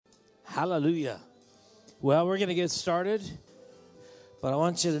Hallelujah. Well, we're going to get started, but I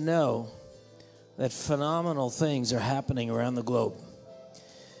want you to know that phenomenal things are happening around the globe.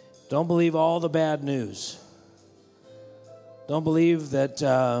 Don't believe all the bad news. Don't believe that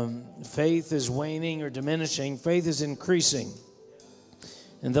faith is waning or diminishing. Faith is increasing.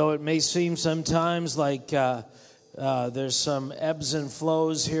 And though it may seem sometimes like there's some ebbs and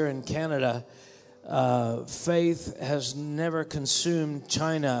flows here in Canada, faith has never consumed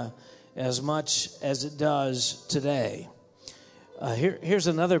China as much as it does today. Here's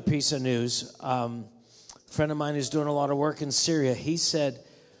another piece of news. A friend of mine is doing a lot of work in Syria. He said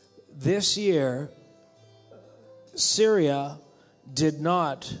this year, Syria did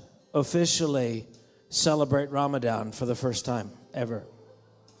not officially celebrate Ramadan for the first time ever.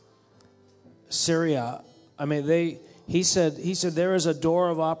 Syria, he said there is a door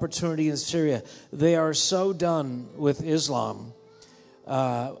of opportunity in Syria. They are so done with Islam.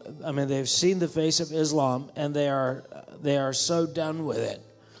 They've seen the face of Islam, and they are so done with it.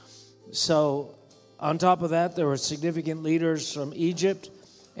 So, on top of that, there were significant leaders from Egypt,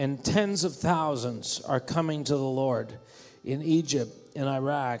 and tens of thousands are coming to the Lord in Egypt, in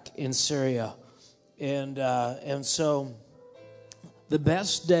Iraq, in Syria, and so the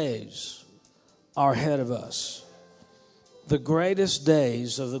best days are ahead of us. The greatest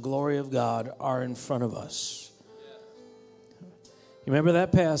days of the glory of God are in front of us. You remember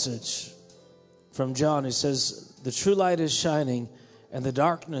that passage from John? It says, the true light is shining and the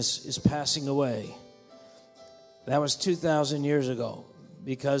darkness is passing away. That was 2,000 years ago.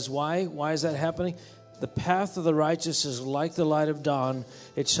 Because why? Why is that happening? The path of the righteous is like the light of dawn.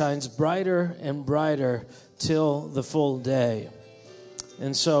 It shines brighter and brighter till the full day.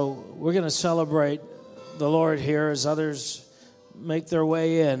 And so we're going to celebrate the Lord here as others make their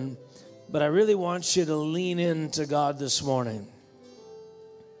way in. But I really want you to lean into God this morning.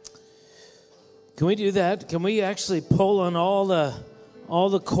 Can we do that? Can we actually pull on all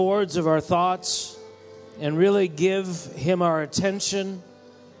the cords of our thoughts and really give Him our attention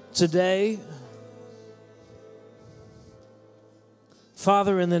today?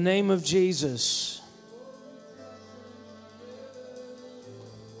 Father, in the name of Jesus,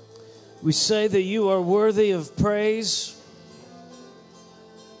 we say that you are worthy of praise.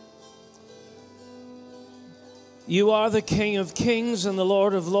 You are the King of Kings and the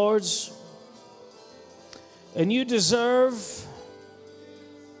Lord of Lords. And you deserve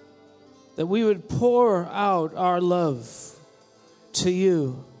that we would pour out our love to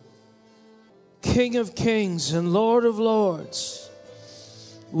you. King of Kings and Lord of Lords,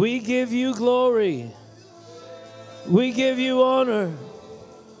 we give you glory. We give you honor.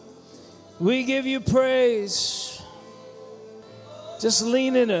 We give you praise. Just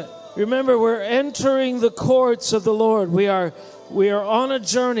lean in it. Remember, we're entering the courts of the Lord. We are on a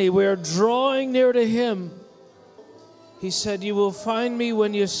journey. We are drawing near to Him. He said, you will find me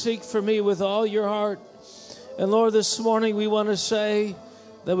when you seek for me with all your heart. And Lord, this morning we want to say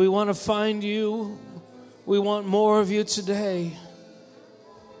that we want to find you. We want more of you today.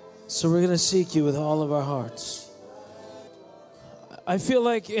 So we're going to seek you with all of our hearts. I feel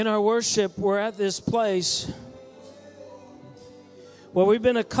like in our worship, we're at this place where we've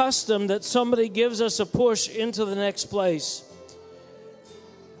been accustomed that somebody gives us a push into the next place.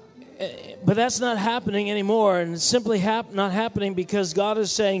 But that's not happening anymore, and it's simply not happening because God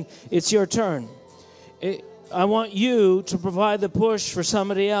is saying, it's your turn. I want you to provide the push for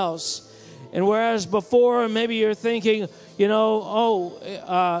somebody else. And whereas before, maybe you're thinking,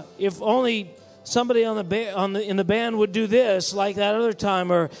 if only somebody in the band would do this like that other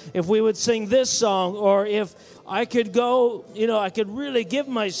time, or if we would sing this song, or if I could go, I could really give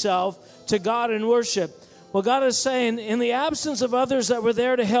myself to God in worship. Well, God is saying, in the absence of others that were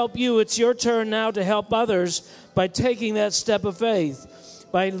there to help you, it's your turn now to help others by taking that step of faith,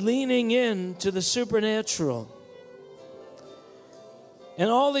 by leaning in to the supernatural. And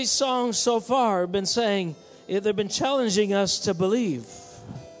all these songs so far have been saying, they've been challenging us to believe,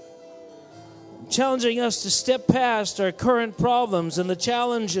 challenging us to step past our current problems and the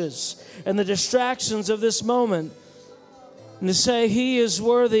challenges and the distractions of this moment, and to say, He is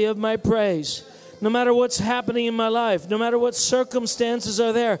worthy of my praise. No matter what's happening in my life, no matter what circumstances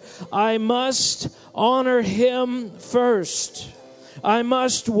are there, I must honor Him first. I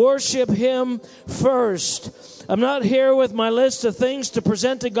must worship Him first. I'm not here with my list of things to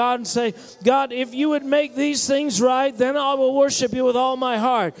present to God and say, God, if you would make these things right, then I will worship you with all my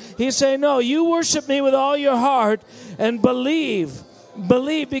heart. He's saying, no, you worship me with all your heart and believe.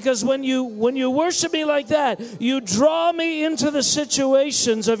 Believe, because when you worship me like that, you draw me into the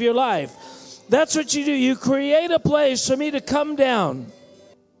situations of your life. That's what you do. You create a place for me to come down.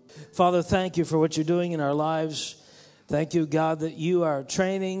 Father, thank you for what you're doing in our lives. Thank you, God, that you are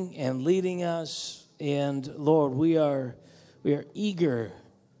training and leading us. And Lord, we are eager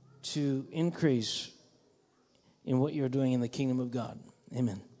to increase in what you're doing in the kingdom of God.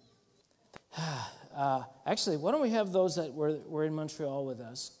 Amen. Actually, why don't we have those that were in Montreal with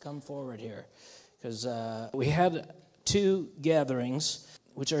us come forward here? Because we had 2 gatherings,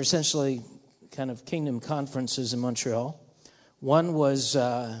 which are essentially kind of kingdom conferences in Montreal. One was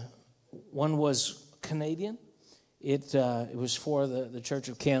Canadian. It was for the Church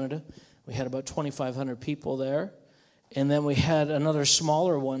of Canada. We had about 2,500 people there. And then we had another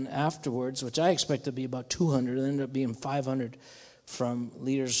smaller one afterwards, which I expect to be about 200. It ended up being 500 from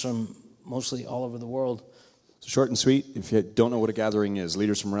leaders from mostly all over the world. So short and sweet, if you don't know what a gathering is,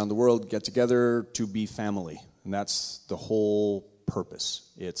 leaders from around the world get together to be family. And that's the whole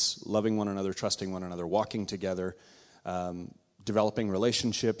purpose. It's loving one another, trusting one another, walking together, developing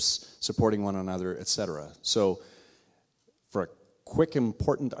relationships, supporting one another, etc. So for a quick,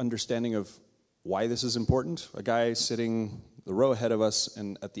 important understanding of why this is important, a guy sitting the row ahead of us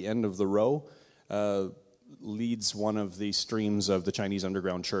and at the end of the row leads one of the streams of the Chinese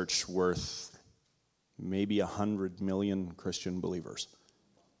underground church worth maybe 100 million Christian believers.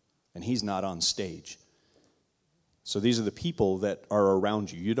 And he's not on stage. So these are the people that are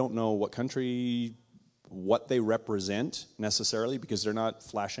around you. You don't know what country, what they represent necessarily, because they're not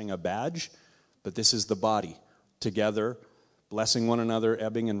flashing a badge, but this is the body together, blessing one another,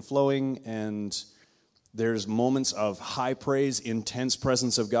 ebbing and flowing, and there's moments of high praise, intense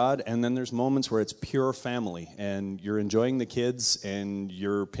presence of God, and then there's moments where it's pure family, and you're enjoying the kids, and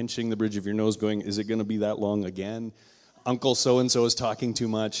you're pinching the bridge of your nose going, is it going to be that long again? Uncle so-and-so is talking too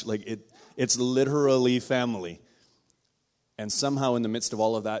much. It's literally family. And somehow in the midst of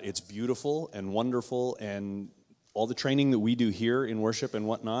all of that, it's beautiful and wonderful, and all the training that we do here in worship and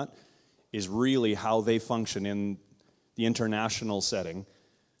whatnot is really how they function in the international setting.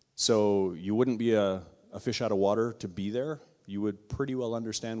 So you wouldn't be a fish out of water to be there. You would pretty well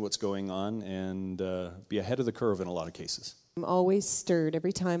understand what's going on and be ahead of the curve in a lot of cases. I'm always stirred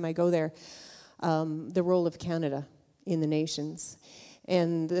every time I go there, the role of Canada in the nations.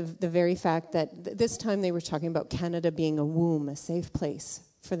 And the very fact that this time they were talking about Canada being a womb, a safe place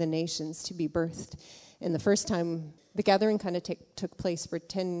for the nations to be birthed. And the first time, the gathering kind of took place for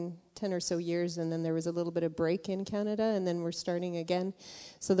 10 or so years, and then there was a little bit of break in Canada, and then we're starting again.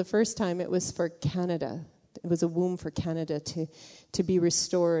 So the first time it was for Canada. It was a womb for Canada to be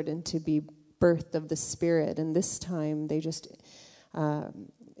restored and to be birthed of the Spirit. And this time they just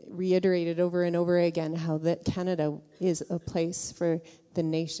reiterated over and over again how that Canada is a place for the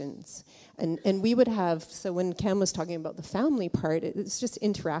nations. And we would have, so when Cam was talking about the family part, it's just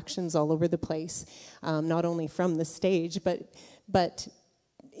interactions all over the place, not only from the stage, but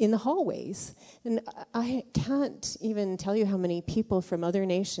in the hallways. And I can't even tell you how many people from other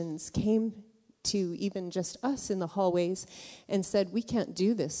nations came to even just us in the hallways and said, we can't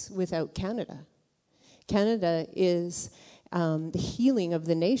do this without Canada. Canada is the healing of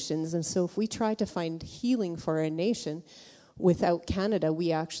the nations, and so if we try to find healing for a nation without Canada,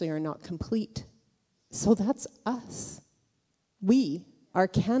 we actually are not complete. So that's us. We are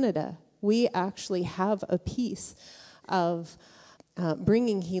Canada. We actually have a piece of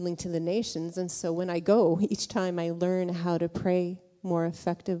bringing healing to the nations, and so when I go, each time I learn how to pray more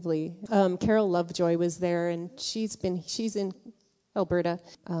effectively. Carol Lovejoy was there, and she's in Alberta,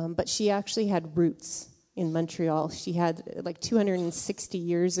 but she actually had roots in Montreal. She had like 260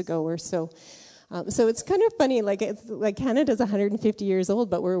 years ago or so. So it's kind of funny, like Canada's 150 years old,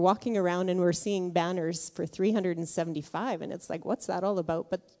 but we're walking around and we're seeing banners for 375, and it's like, what's that all about?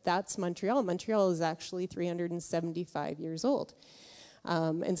 But that's Montreal. Montreal is actually 375 years old.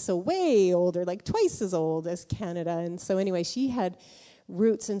 And so way older, like twice as old as Canada. And so anyway, she had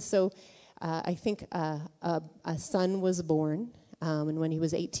roots, and so I think a son was born. And when he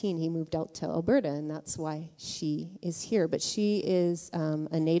was 18, he moved out to Alberta, and that's why she is here. But she is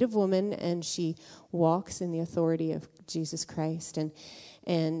a Native woman, and she walks in the authority of Jesus Christ.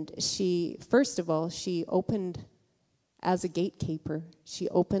 And she, first of all, she opened, as a gatekeeper, she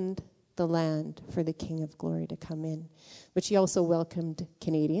opened the land for the King of Glory to come in. But she also welcomed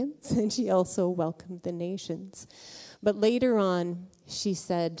Canadians, and she also welcomed the nations. But later on, she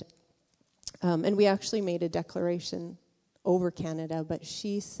said, and we actually made a declaration over Canada, but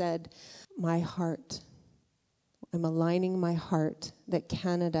she said, my heart, I'm aligning my heart that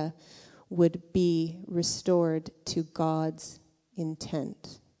Canada would be restored to God's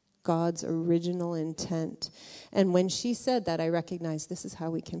intent God's original intent. And when she said that, I recognized this is how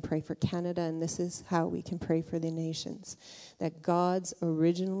we can pray for Canada, and this is how we can pray for the nations. That God's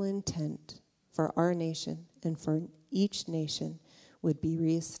original intent for our nation and for each nation would be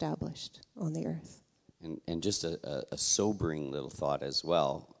reestablished on the earth. And just a sobering little thought as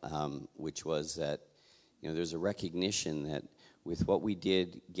well, which was that, there's a recognition that with what we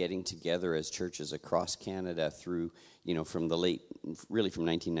did getting together as churches across Canada through, from the from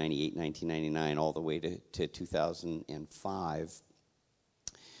 1998, 1999, all the way to 2005,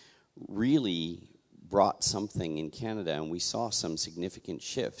 really brought something in Canada, and we saw some significant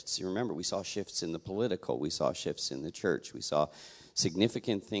shifts. You remember, we saw shifts in the political, we saw shifts in the church, we saw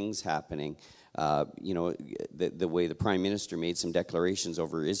significant things happening. The way the Prime Minister made some declarations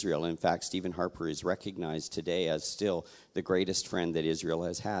over Israel. In fact, Stephen Harper is recognized today as still the greatest friend that Israel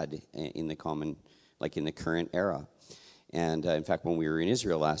has had in the current era. And in fact, when we were in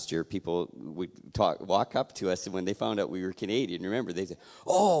Israel last year, people would walk up to us, and when they found out we were Canadian, remember, they said,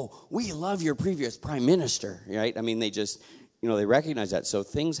 "Oh, we love your previous Prime Minister," right? I mean, they just, they recognize that. So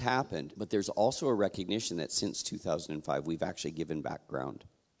things happened, but there's also a recognition that since 2005, we've actually given back ground.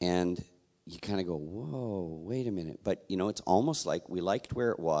 And you kind of go, whoa, wait a minute. But, it's almost like we liked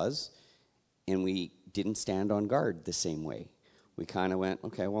where it was, and we didn't stand on guard the same way. We kind of went,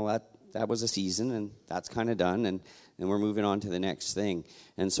 okay, well, that was a season, and that's kind of done, and we're moving on to the next thing.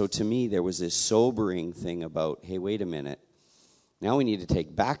 And so to me, there was this sobering thing about, hey, wait a minute. Now we need to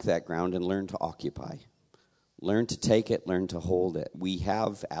take back that ground and learn to occupy. Learn to take it, learn to hold it. We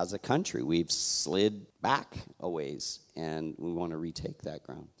have, as a country, we've slid back a ways, and we want to retake that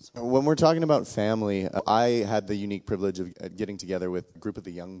ground. So. When we're talking about family, I had the unique privilege of getting together with a group of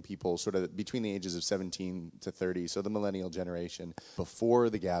the young people, sort of between the ages of 17 to 30, so the millennial generation, before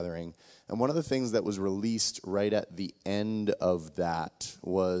the gathering. And one of the things that was released right at the end of that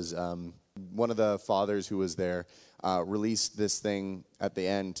was one of the fathers who was there released this thing at the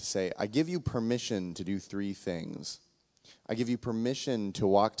end to say, I give you permission to do 3 things. I give you permission to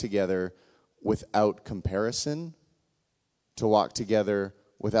walk together without comparison, to walk together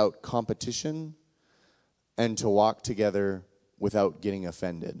without competition, and to walk together without getting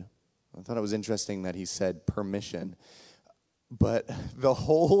offended. I thought it was interesting that he said permission. But the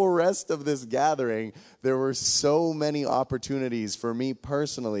whole rest of this gathering, there were so many opportunities for me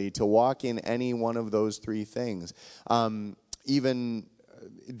personally to walk in any one of those 3 things. Even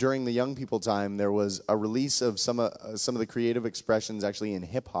during the young people time, there was a release of some of the creative expressions actually in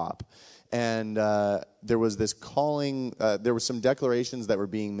hip hop. And there was this calling, there were some declarations that were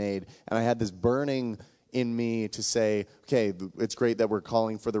being made, and I had this burning in me to say, okay, it's great that we're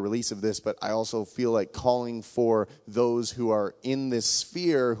calling for the release of this, but I also feel like calling for those who are in this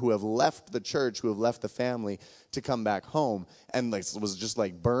sphere, who have left the church, who have left the family, to come back home. And it was just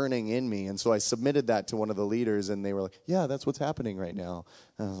like burning in me. And so I submitted that to one of the leaders, and they were like, yeah, that's what's happening right now.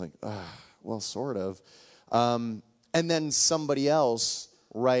 And I was like, well, sort of. And then somebody else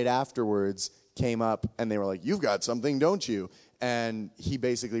right afterwards came up, and they were like, you've got something, don't you? And he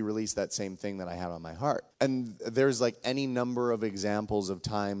basically released that same thing that I had on my heart. And there's like any number of examples of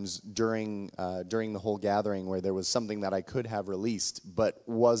times during the whole gathering where there was something that I could have released but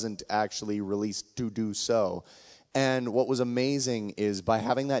wasn't actually released to do so. And what was amazing is by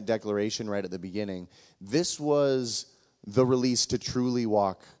having that declaration right at the beginning, this was the release to truly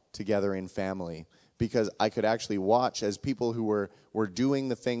walk together in family. Because I could actually watch as people who were doing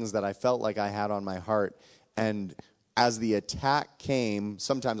the things that I felt like I had on my heart, and as the attack came,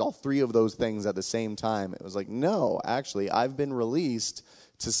 sometimes all 3 of those things at the same time, it was like, no, actually, I've been released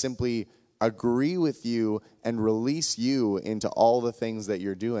to simply agree with you and release you into all the things that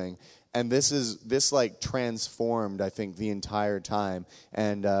you're doing. And this like transformed, I think, the entire time.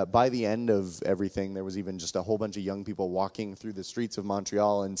 And by the end of everything, there was even just a whole bunch of young people walking through the streets of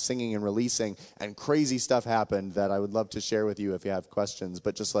Montreal and singing and releasing, and crazy stuff happened that I would love to share with you if you have questions.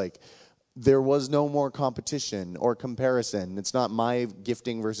 But just like, there was no more competition or comparison. It's not my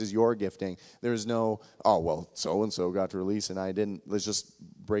gifting versus your gifting. There's no, oh, well, so-and-so got to release and I didn't. It's just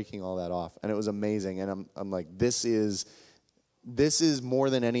breaking all that off. And it was amazing. And I'm like, this is more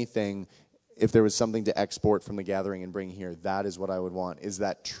than anything, if there was something to export from the gathering and bring here, that is what I would want, is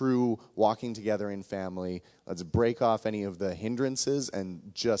that true walking together in family. Let's break off any of the hindrances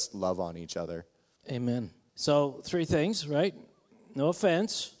and just love on each other. Amen. So 3 things, right? No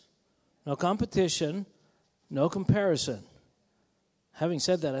offense. No competition, no comparison. Having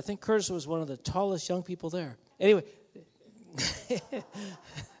said that, I think Curtis was one of the tallest young people there. Anyway,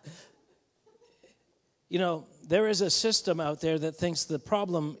 there is a system out there that thinks the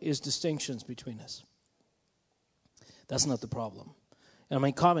problem is distinctions between us. That's not the problem. I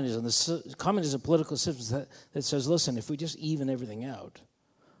mean, communism, communism political system that says, listen, if we just even everything out,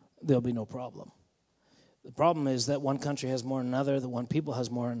 there'll be no problem. The problem is that one country has more than another, that one people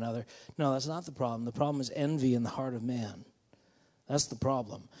has more than another. No, that's not the problem. The problem is envy in the heart of man. That's the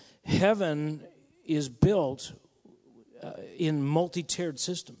problem. Heaven is built in multi-tiered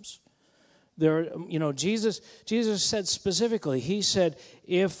systems. Jesus said specifically, he said,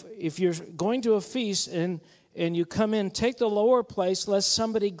 if you're going to a feast and you come in, take the lower place lest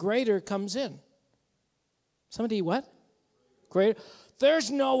somebody greater comes in. Somebody what? Greater? There's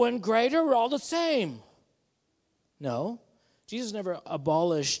no one greater, we're all the same. No, Jesus never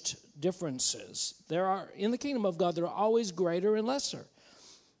abolished differences. There are, in the kingdom of God, there are always greater and lesser.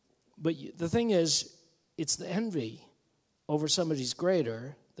 But the thing is, it's the envy over somebody's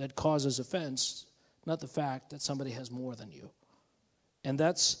greater that causes offense, not the fact that somebody has more than you. And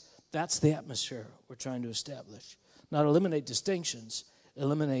that's the atmosphere we're trying to establish. Not eliminate distinctions,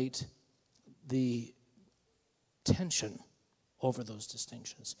 eliminate the tension over those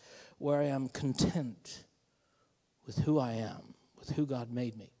distinctions, where I am content with who I am, with who God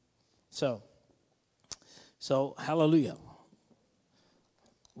made me. So hallelujah.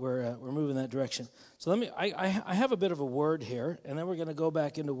 We're moving that direction. So I have a bit of a word here, and then we're going to go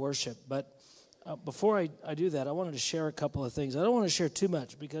back into worship. But before I do that, I wanted to share a couple of things. I don't want to share too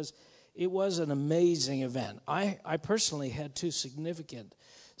much because it was an amazing event. I personally had two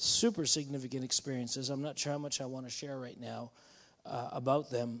super significant experiences. I'm not sure how much I want to share right now about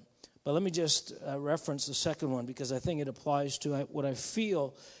them. But let me just reference the second one because I think it applies to what I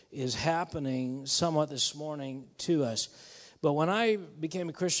feel is happening somewhat this morning to us. But when I became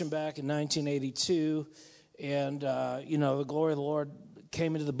a Christian back in 1982, and, the glory of the Lord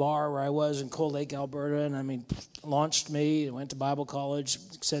came into the bar where I was in Cold Lake, Alberta, and, launched me, went to Bible college,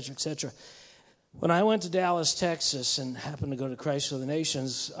 et cetera, et cetera. When I went to Dallas, Texas, and happened to go to Christ for the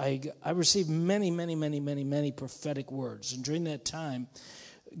Nations, I received many, many, many, many, many prophetic words. And during that time,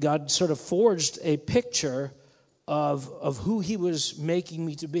 God sort of forged a picture of who he was making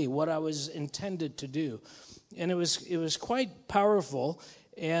me to be, what I was intended to do. And it was quite powerful.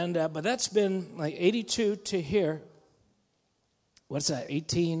 And but that's been like 82 to here. What's that,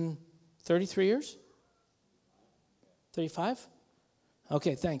 33 years? 35?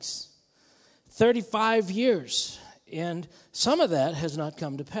 Okay, thanks. 35 years. And some of that has not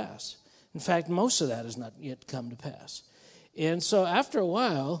come to pass. In fact, most of that has not yet come to pass. And so after a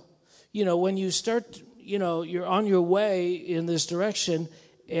while, when you start, you're on your way in this direction,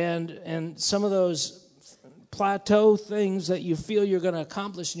 and some of those plateau things that you feel you're going to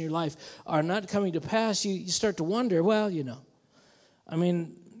accomplish in your life are not coming to pass, you start to wonder,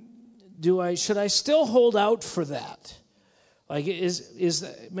 should I still hold out for that? Like, is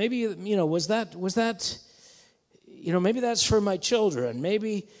maybe, was that, maybe that's for my children,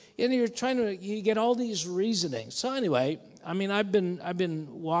 maybe, you get all these reasonings. So anyway, I've been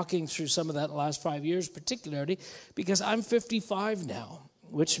walking through some of that the last 5 years, particularly because I'm 55 now,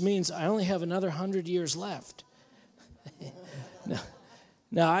 which means I only have another 100 years left.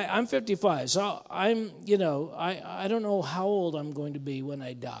 Now I'm 55, so I don't know how old I'm going to be when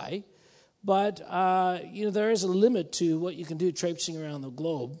I die, but there is a limit to what you can do traipsing around the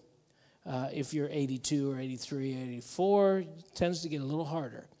globe. If you're 82 or 83, 84, it tends to get a little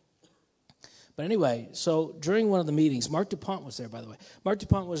harder. But anyway, so during one of the meetings, Mark DuPont was there, by the way. Mark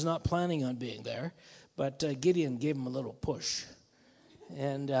DuPont was not planning on being there, but Gideon gave him a little push.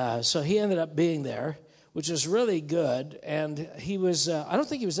 And so he ended up being there, which was really good. And he was, I don't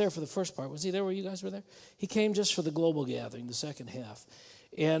think he was there for the first part. Was he there where you guys were there? He came just for the global gathering, the second half.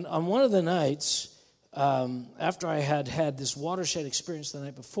 And on one of the nights, after I had this watershed experience the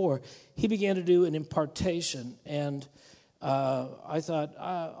night before, he began to do an impartation. And I thought,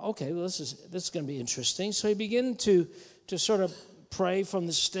 okay, well, this is going to be interesting. So he began to sort of pray from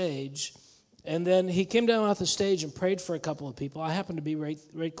the stage. And then he came down off the stage and prayed for a couple of people. I happened to be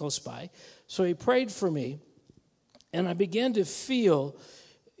right close by. So he prayed for me. And I began to feel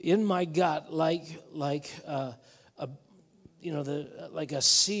in my gut like a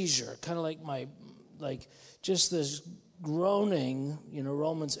seizure, kind of like just this groaning,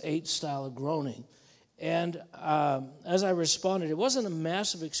 Romans 8 style of groaning. And as I responded, it wasn't a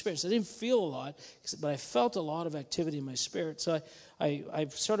massive experience. I didn't feel a lot, but I felt a lot of activity in my spirit. So I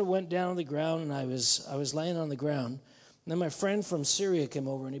sort of went down on the ground, and I was laying on the ground. And then my friend from Syria came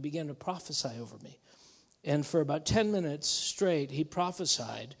over, and he began to prophesy over me. And for about 10 minutes straight, he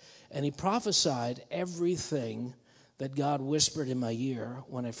prophesied, and he prophesied everything that God whispered in my ear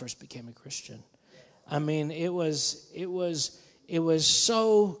when I first became a Christian. It was it was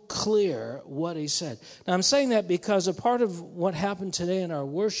so clear what he said. Now, I'm saying that because a part of what happened today in our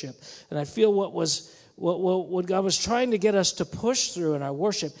worship, and I feel what God was trying to get us to push through in our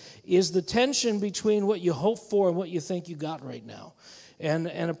worship, is the tension between what you hope for and what you think you got right now. And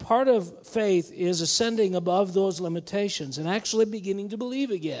a part of faith is ascending above those limitations and actually beginning to believe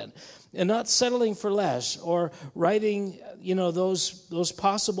again, and not settling for less or writing, those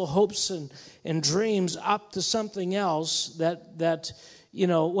possible hopes and dreams up to something else that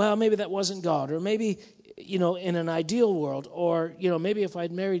maybe that wasn't God, or maybe in an ideal world, or maybe if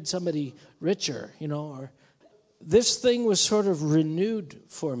I'd married somebody richer, or this thing was sort of renewed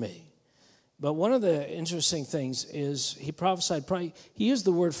for me. But one of the interesting things is he prophesied, he used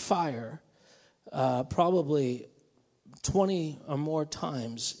the word fire probably 20 or more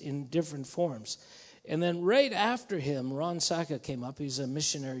times in different forms. And then right after him, Ron Saka came up. He's a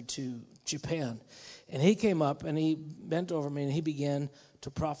missionary to Japan. And he came up and he bent over me and he began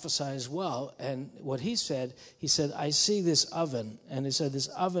to prophesy as well. And what he said, I see this oven. And he said, this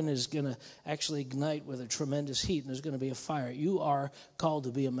oven is going to actually ignite with a tremendous heat, and there's going to be a fire. You are called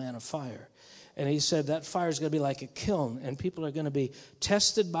to be a man of fire. And he said that fire is going to be like a kiln, and people are going to be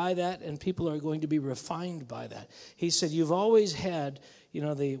tested by that, and people are going to be refined by that. He said, you've always had,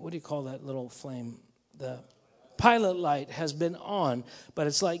 what do you call that little flame? The pilot light has been on, but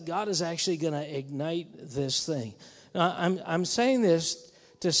it's like God is actually going to ignite this thing. Now, I'm saying this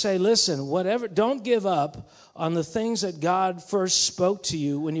to say, listen, don't give up on the things that God first spoke to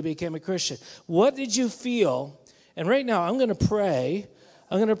you when you became a Christian. What did you feel? And right now, I'm going to pray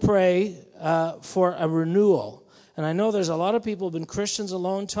for a renewal. And I know there's a lot of people who have been Christians a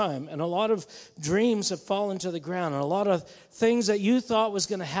long time, and a lot of dreams have fallen to the ground, and a lot of things that you thought was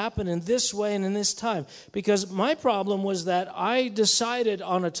going to happen in this way and in this time. Because my problem was that I decided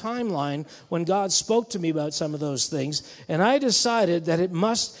on a timeline when God spoke to me about some of those things, and I decided that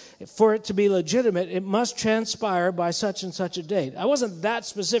for it to be legitimate, it must transpire by such and such a date. I wasn't that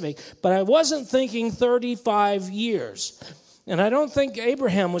specific, but I wasn't thinking 35 years. And I don't think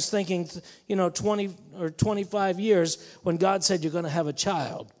Abraham was thinking, 20 or 25 years when God said you're going to have a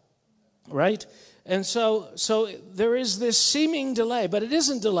child, right? And so there is this seeming delay, but it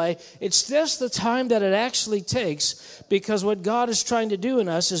isn't delay. It's just the time that it actually takes, because what God is trying to do in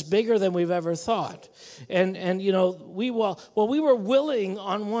us is bigger than we've ever thought. And we were willing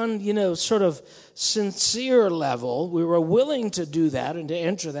on one, sort of sincere level. We were willing to do that and to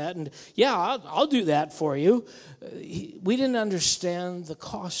enter that. And yeah, I'll do that for you. We didn't understand the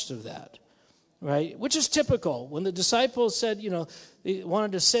cost of that, right? Which is typical. When the disciples said, they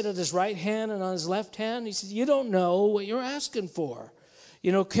wanted to sit at his right hand and on his left hand, he said, you don't know what you're asking for.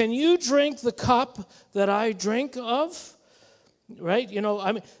 Can you drink the cup that I drink of? Right?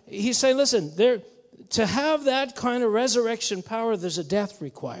 He's saying, listen, to have that kind of resurrection power, there's a death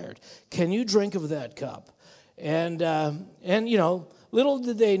required. Can you drink of that cup? And little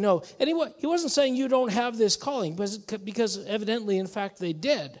did they know. And he wasn't saying you don't have this calling, because evidently, in fact, they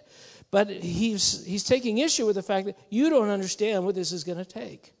did. But he's taking issue with the fact that you don't understand what this is going to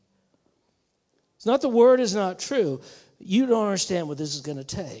take. It's not the word is not true. You don't understand what this is going to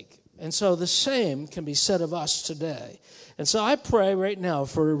take. And so the same can be said of us today. And so I pray right now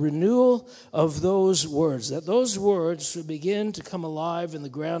for a renewal of those words, that those words would begin to come alive in the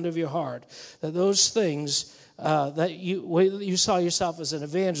ground of your heart, that those things that you saw yourself as an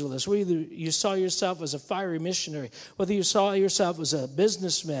evangelist, whether you saw yourself as a fiery missionary, whether you saw yourself as a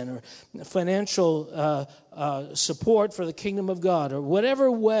businessman or financial support for the kingdom of God, or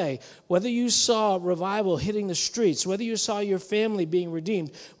whatever way, whether you saw revival hitting the streets, whether you saw your family being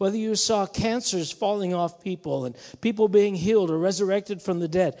redeemed, whether you saw cancers falling off people and people being healed or resurrected from the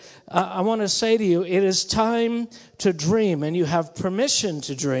dead, I want to say to you, it is time to dream, and you have permission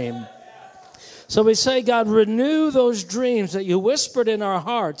to dream. So we say, God, renew those dreams that you whispered in our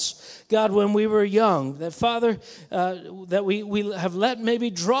hearts, God, when we were young. That, Father, that we have let maybe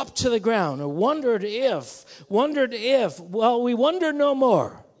drop to the ground, or wondered if. Well, we wonder no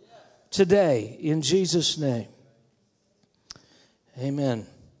more today, in Jesus' name. Amen.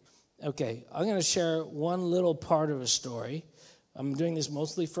 Okay, I'm going to share one little part of a story. I'm doing this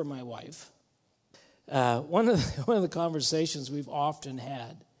mostly for my wife. One of the conversations we've often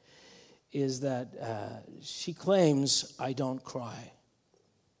had is that she claims I don't cry.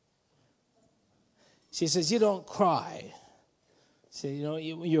 She says, you don't cry. So,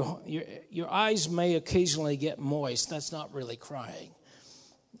 your eyes may occasionally get moist. That's not really crying.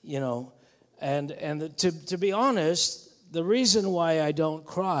 And to be honest, the reason why I don't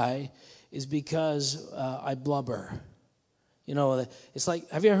cry is because I blubber. It's like,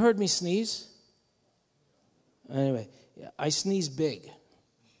 have you ever heard me sneeze? Anyway, I sneeze big.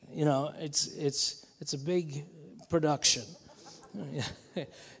 You know, it's a big production.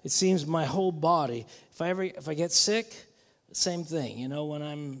 It seems my whole body. If I get sick, same thing. You know, when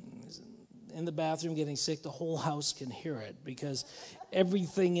I'm in the bathroom getting sick, the whole house can hear it because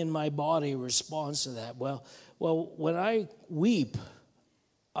everything in my body responds to that. Well, when I weep.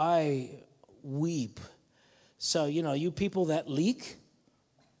 So, you know, you people that leak,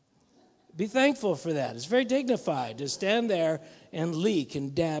 be thankful for that. It's very dignified to stand there and leak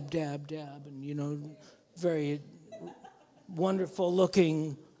and dab, dab, dab, and, you know, very wonderful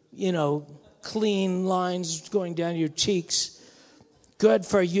looking, you know, clean lines going down your cheeks. Good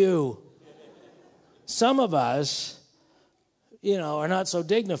for you. Some of us, you know, are not so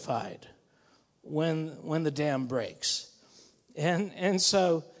dignified when the dam breaks. And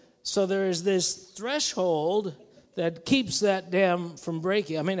so there is this threshold that keeps that dam from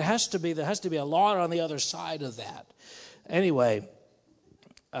breaking. I mean, there has to be a lot on the other side of that. Anyway,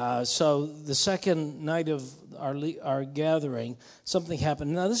 so the second night of our gathering, something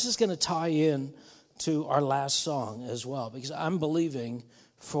happened. Now, this is going to tie in to our last song as well, because I'm believing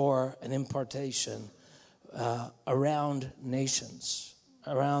for an impartation around nations,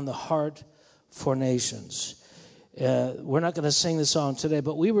 around the heart for nations. We're not going to sing the song today,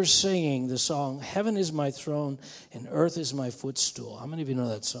 but we were singing the song, Heaven is my throne and earth is my footstool. How many of you know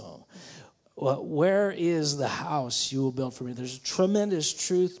that song? Well, where is the house you will build for me? There's a tremendous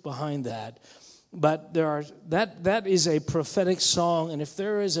truth behind that. But that is a prophetic song, and if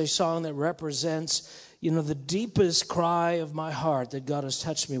there is a song that represents, you know, the deepest cry of my heart that God has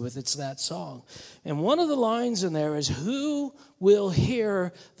touched me with, it's that song. And one of the lines in there is, who will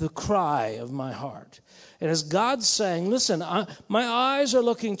hear the cry of my heart? And as God's saying, listen, my eyes are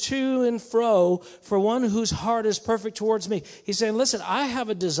looking to and fro for one whose heart is perfect towards me. He's saying, listen, I have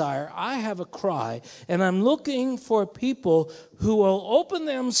a desire, I have a cry, and I'm looking for people who will open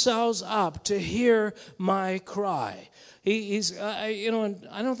themselves up to hear my cry. He's and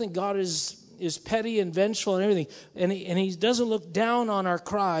I don't think God is petty and vengeful and everything, and he doesn't look down on our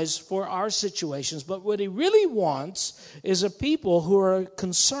cries for our situations, but what he really wants is a people who are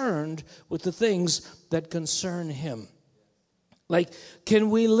concerned with the things that concern him. Like, can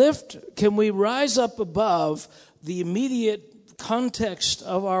we rise up above the immediate context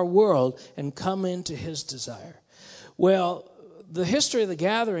of our world and come into his desire? Well, the history of the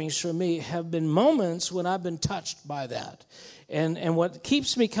gatherings for me have been moments when I've been touched by that. And what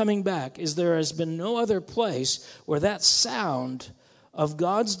keeps me coming back is there has been no other place where that sound of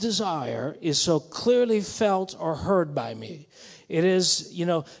God's desire is so clearly felt or heard by me. It is, you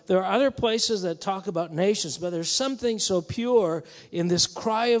know, there are other places that talk about nations, but there's something so pure in this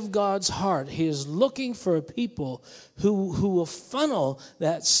cry of God's heart. He is looking for a people who will funnel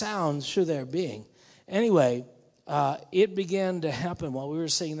that sound through their being. Anyway, it began to happen while we were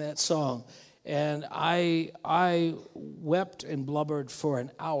singing that song. And I wept and blubbered for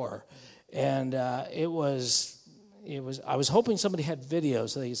an hour, and I was hoping somebody had video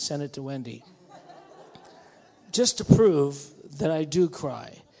so they could send it to Wendy, just to prove that I do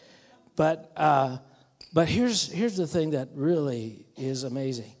cry. But here's the thing that really is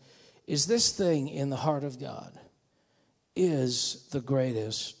amazing, is this thing in the heart of God is the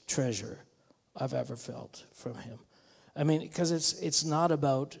greatest treasure I've ever felt from him. I mean, because it's not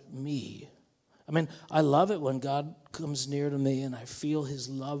about me. I mean, I love it when God comes near to me and I feel his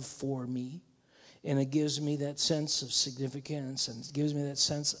love for me. And it gives me that sense of significance and it gives me that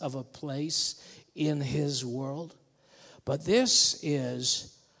sense of a place in his world. But this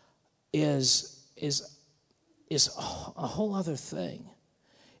is a whole other thing.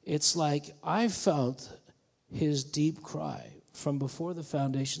 It's like I felt his deep cry from before the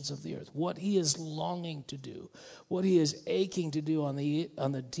foundations of the earth, what he is longing to do, what he is aching to do on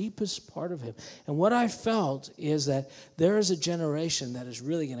the deepest part of him. And what I felt is that there is a generation that is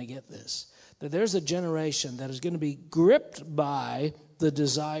really going to get this, that there's a generation that is going to be gripped by the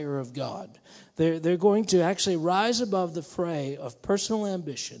desire of God. They're going to actually rise above the fray of personal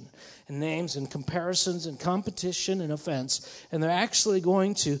ambition and names and comparisons and competition and offense, and they're actually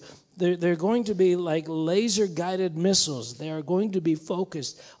going to They're going to be like laser-guided missiles. They are going to be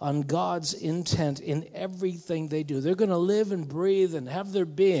focused on God's intent in everything they do. They're going to live and breathe and have their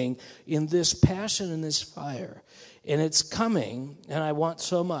being in this passion and this fire. And it's coming, and I want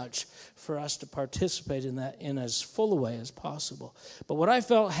so much for us to participate in that in as full a way as possible. But what I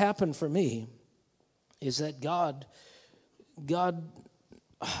felt happened for me is that God, I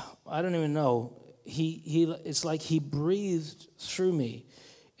don't even know, it's like he breathed through me,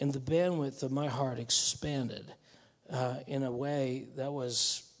 and the bandwidth of my heart expanded in a way that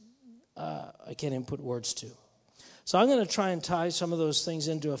was, I can't even put words to. So I'm going to try and tie some of those things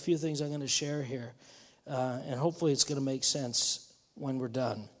into a few things I'm going to share here. And hopefully it's going to make sense when we're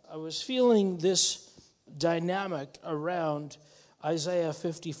done. I was feeling this dynamic around Isaiah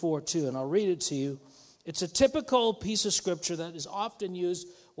 54:2, and I'll read it to you. It's a typical piece of scripture that is often used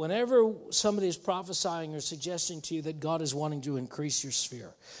whenever somebody is prophesying or suggesting to you that God is wanting to increase your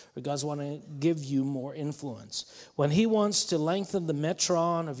sphere, or God's wanting to give you more influence. When he wants to lengthen the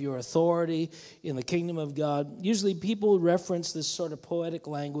metron of your authority in the kingdom of God, usually people reference this sort of poetic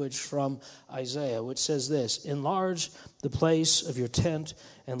language from Isaiah, which says this: enlarge the place of your tent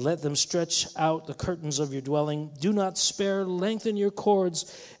and let them stretch out the curtains of your dwelling. Do not spare, lengthen your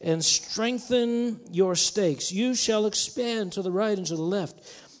cords and strengthen your stakes. You shall expand to the right and to the left,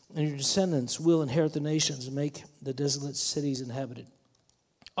 and your descendants will inherit the nations and make the desolate cities inhabited.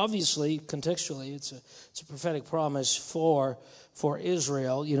 Obviously, contextually, it's a prophetic promise for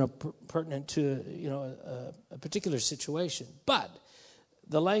Israel, pertinent to a particular situation. But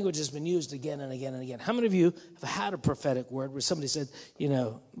the language has been used again and again and again. How many of you have had a prophetic word where somebody said,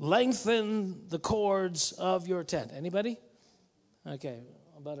 lengthen the cords of your tent? Anybody? Okay,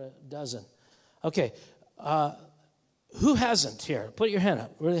 about a dozen. Okay, who hasn't here? Put your hand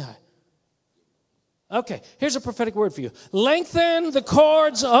up really high. Okay, here's a prophetic word for you. Lengthen the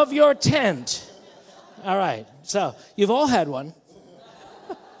cords of your tent. All right, so you've all had one.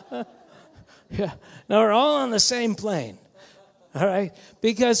 Yeah, now we're all on the same plane. All right,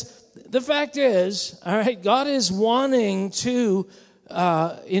 because the fact is, all right, God is wanting to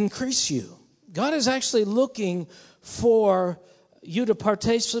increase you. God is actually looking for you to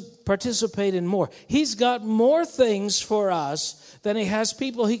participate in more. He's got more things for us than he has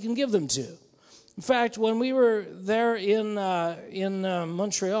people he can give them to. In fact, when we were there in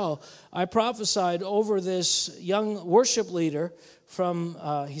Montreal, I prophesied over this young worship leader from,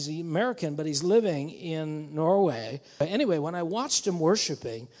 he's American, but he's living in Norway. Anyway, when I watched him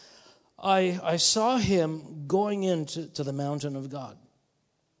worshiping, I saw him going into the mountain of God.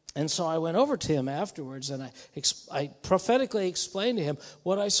 And so I went over to him afterwards, and I prophetically explained to him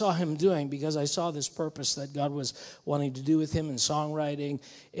what I saw him doing, because I saw this purpose that God was wanting to do with him in songwriting,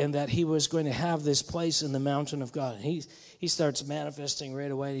 and that he was going to have this place in the mountain of God. And he starts manifesting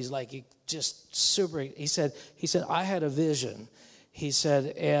right away. He's like, just super. He said, I had a vision. He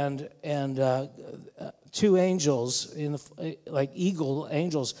said, and two angels, like eagle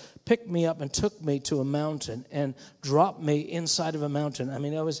angels, picked me up and took me to a mountain and dropped me inside of a mountain. I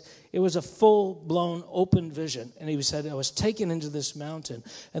mean, it was a full-blown open vision. And he said, I was taken into this mountain,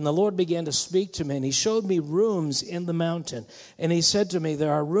 and the Lord began to speak to me, and he showed me rooms in the mountain. And he said to me,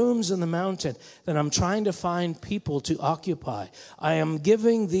 there are rooms in the mountain that I'm trying to find people to occupy. I am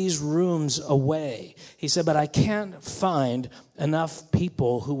giving these rooms away. He said, but I can't find enough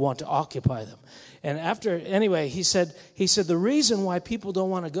people who want to occupy them. And anyway, he said the reason why people don't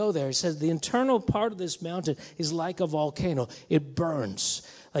want to go there, he said the internal part of this mountain is like a volcano. It burns.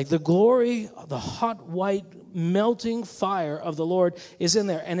 Like the glory, the hot, white, melting fire of the Lord is in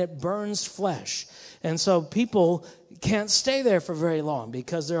there, and it burns flesh. And so people can't stay there for very long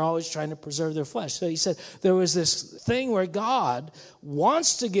because they're always trying to preserve their flesh. So he said there was this thing where God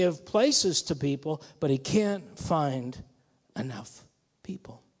wants to give places to people, but he can't find enough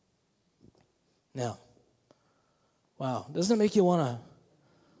people. Now, wow, doesn't it make you want to,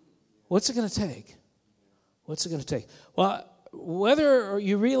 what's it going to take? What's it going to take? Well, whether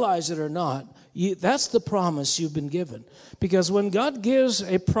you realize it or not, that's the promise you've been given. Because when God gives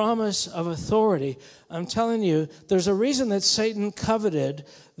a promise of authority, I'm telling you, there's a reason that Satan coveted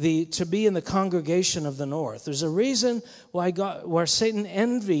to be in the congregation of the north. There's a reason where Satan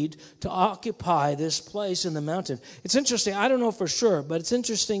envied to occupy this place in the mountain. It's interesting, I don't know for sure, but it's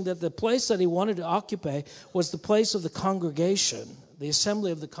interesting that the place that he wanted to occupy was the place of the congregation, the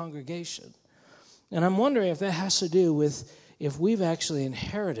assembly of the congregation. And I'm wondering if that has to do with if we've actually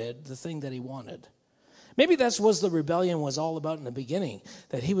inherited the thing that he wanted. Maybe that's what the rebellion was all about in the beginning,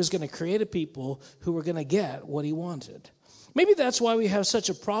 that he was going to create a people who were going to get what he wanted. Maybe that's why we have such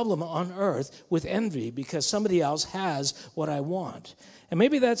a problem on earth with envy, because somebody else has what I want. And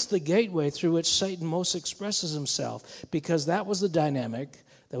maybe that's the gateway through which Satan most expresses himself, because that was the dynamic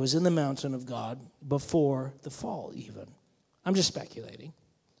that was in the mountain of God before the fall even. I'm just speculating,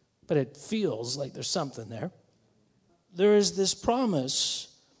 but it feels like there's something there. There is this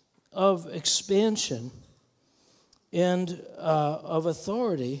promise of expansion and of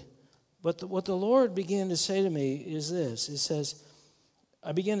authority. But what the Lord began to say to me is this. He says,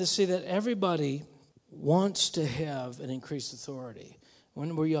 I began to see that everybody wants to have an increased authority.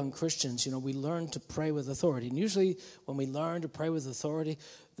 when we're young Christians, we learn to pray with authority. And usually when we learn to pray with authority,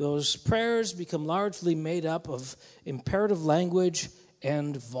 those prayers become largely made up of imperative language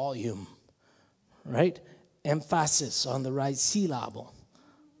and volume, right? Emphasis on the right syllable,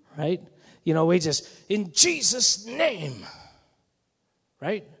 right? We just, in Jesus' name,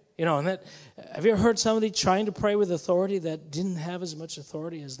 right? And that, have you ever heard somebody trying to pray with authority that didn't have as much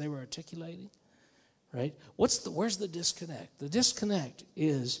authority as they were articulating? Right? Where's the disconnect? The disconnect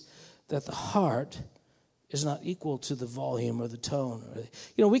is that the heart is not equal to the volume or the tone.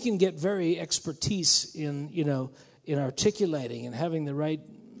 We can get very expertise in articulating and having the right,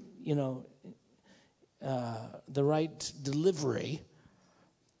 the right delivery,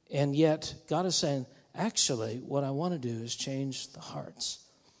 and yet God is saying, actually, what I want to do is change the hearts.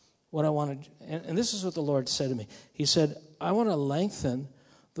 What I want to, and this is what the Lord said to me. He said, I want to lengthen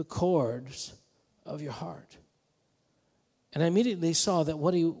the cords of your heart. And I immediately saw that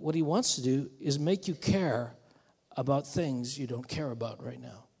what he wants to do is make you care about things you don't care about right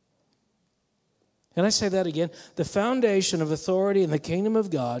now. Can I say that again? The foundation of authority in the kingdom of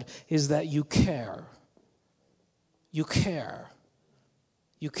God is that you care. You care.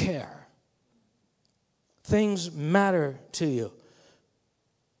 You care. Things matter to you.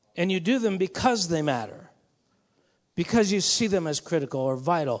 And you do them because they matter. Because you see them as critical or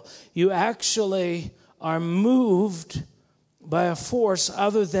vital. You actually are moved by a force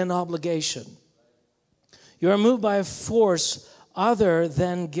other than obligation. You are moved by a force other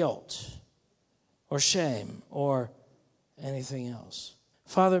than guilt or shame or anything else.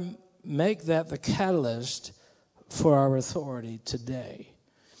 Father, make that the catalyst for our authority today.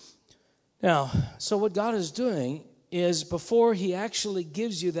 Now, so what God is doing is before he actually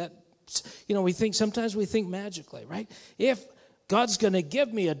gives you that, sometimes we think magically, right? If God's going to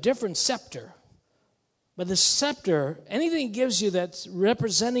give me a different scepter, but the scepter, anything he gives you that's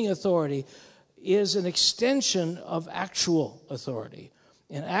representing authority is an extension of actual authority.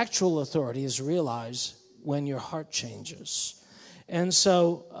 And actual authority is realized when your heart changes. And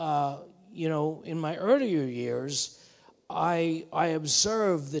so, in my earlier years, I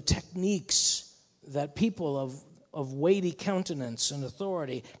observed the techniques that people of weighty countenance and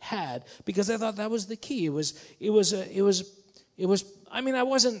authority had, because I thought that was the key. I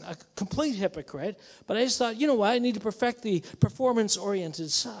wasn't a complete hypocrite, but I just thought, I need to perfect the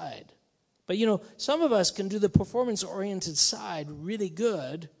performance-oriented side. But, some of us can do the performance-oriented side really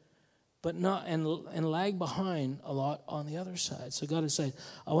good, but not, and lag behind a lot on the other side. So God is saying,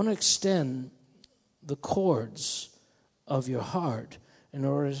 I want to extend the cords of your heart in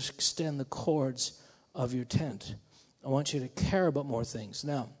order to extend the cords of your tent. I want you to care about more things.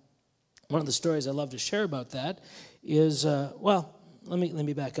 Now, one of the stories I love to share about that is, let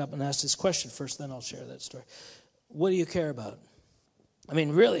me back up and ask this question first, then I'll share that story. What do you care about?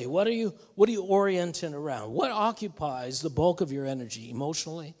 Really, what are you orienting around? What occupies the bulk of your energy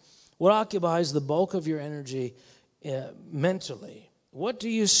emotionally? What occupies the bulk of your energy mentally? What do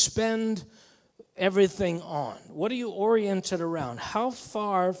you spend everything on? What are you oriented around? How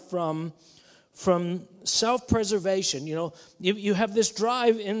far from self-preservation, you have this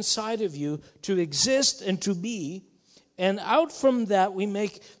drive inside of you to exist and to be, and out from that we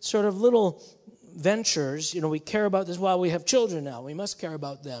make sort of little ventures. We care about this. Well, we have children now. We must care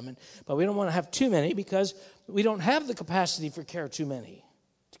about them, but we don't want to have too many because we don't have the capacity to care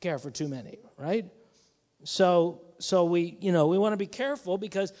for too many, right? So we want to be careful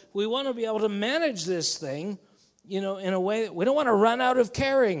because we want to be able to manage this thing, in a way that we don't want to run out of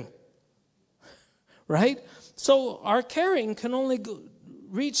caring, right? So our caring can only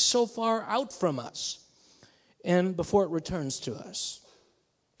reach so far out from us and before it returns to us.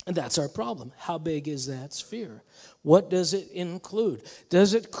 And that's our problem. How big is that sphere? What does it include?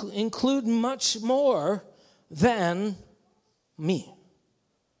 Does it include much more than me?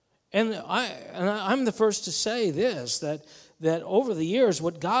 And I'm the first to say this, that over the years,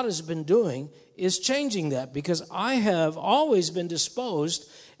 what God has been doing is changing that, because I have always been disposed,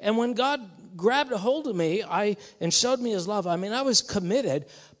 and when God grabbed a hold of me and showed me his love, I was committed,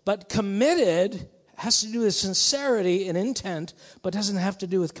 but committed has to do with sincerity and intent, but doesn't have to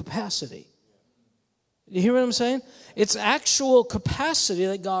do with capacity. You hear what I'm saying? It's actual capacity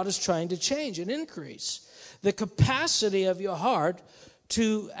that God is trying to change and increase. The capacity of your heart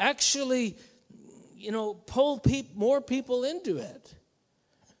to actually, pull more people into it.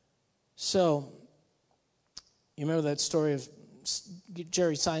 So, you remember that story of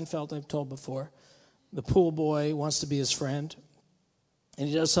Jerry Seinfeld I've told before? The pool boy wants to be his friend. And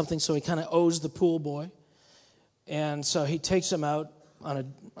he does something so he kind of owes the pool boy. And so he takes him out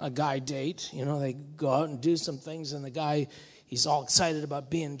on a guy date. They go out and do some things, and the guy, he's all excited about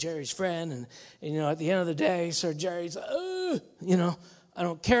being Jerry's friend. And at the end of the day, Sir Jerry's, I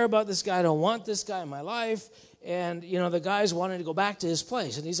don't care about this guy. I don't want this guy in my life. And, the guy's wanting to go back to his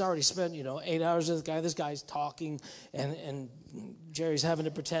place. And he's already spent, 8 hours with the guy. This guy's talking. And Jerry's having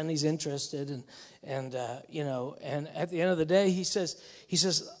to pretend he's interested. And at the end of the day, he says,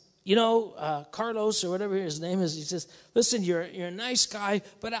 Carlos or whatever his name is, he says, listen, you're a nice guy,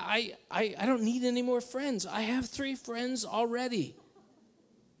 but I don't need any more friends. I have 3 friends already.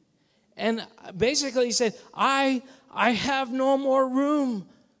 And basically he said, I have no more room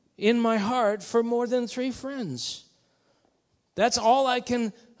in my heart for more than 3 friends. That's all I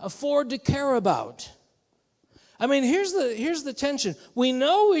can afford to care about. I mean, here's the tension. We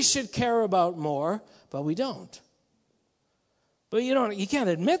know we should care about more, but we don't. But you can't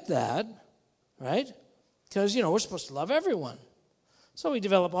admit that, right? Because, we're supposed to love everyone. So we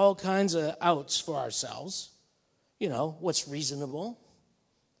develop all kinds of outs for ourselves. What's reasonable,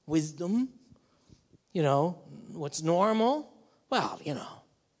 wisdom, what's normal. Well,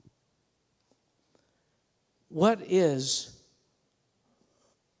 what is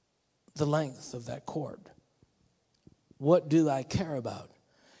the length of that cord? What do I care about?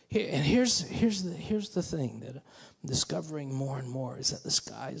 And here's the thing that I'm discovering more and more is that the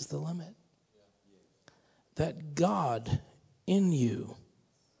sky is the limit. That God in you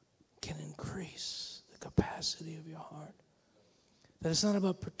can increase the capacity of your heart. That it's not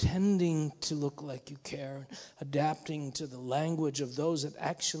about pretending to look like you care, adapting to the language of those that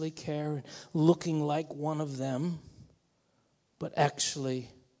actually care, and looking like one of them, but actually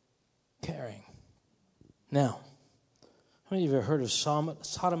caring. Now, how many of you have heard of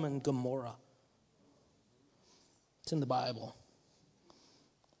Sodom and Gomorrah? It's in the Bible.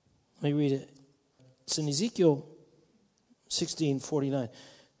 Let me read it. It's in Ezekiel 16:49.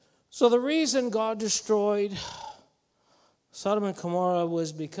 So the reason God destroyed Sodom and Gomorrah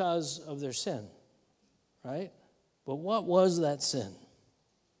was because of their sin, right? But what was that sin?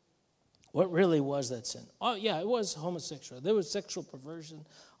 What really was that sin? Oh, yeah, it was homosexual. There was sexual perversion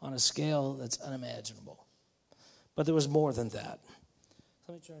on a scale that's unimaginable. But there was more than that.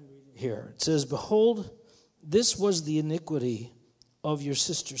 Let me try and read it here. It says, behold, this was the iniquity of your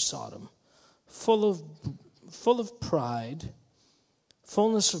sister Sodom, full of pride,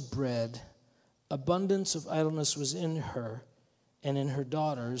 fullness of bread, abundance of idleness was in her and in her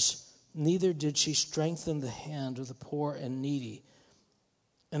daughters, neither did she strengthen the hand of the poor and needy.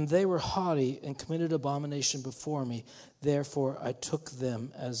 And they were haughty and committed abomination before me. Therefore I took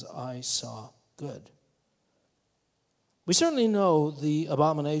them as I saw good. We certainly know the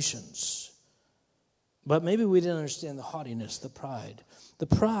abominations, but maybe we didn't understand the haughtiness, the pride. The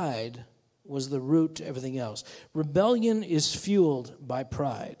pride was the root to everything else. Rebellion is fueled by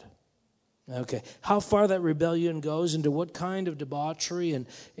pride. Okay, how far that rebellion goes, into what kind of debauchery and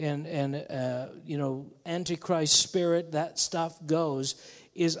antichrist spirit that stuff goes,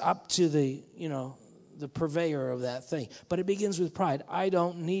 is up to the purveyor of that thing. But it begins with pride. I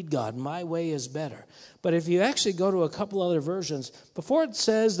don't need God. My way is better. But if you actually go to a couple other versions, before it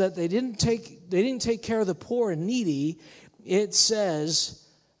says that they didn't take care of the poor and needy, it says,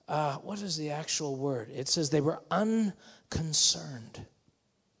 what is the actual word? It says they were unconcerned.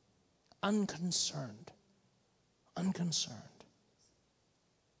 Unconcerned.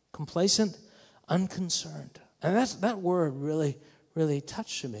 Complacent, unconcerned. And that word really, really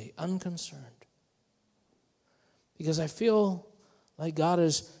touched me, unconcerned. Because I feel like God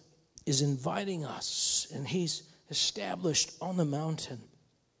is inviting us, and He's established on the mountain,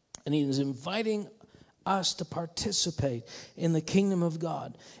 and He is inviting us to participate in the kingdom of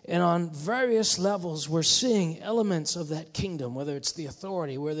God. And on various levels, we're seeing elements of that kingdom, whether it's the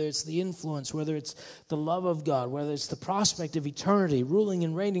authority, whether it's the influence, whether it's the love of God, whether it's the prospect of eternity, ruling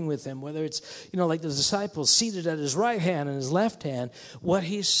and reigning with Him, whether it's, like the disciples seated at His right hand and His left hand. What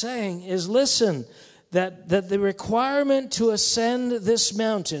He's saying is, listen, that the requirement to ascend this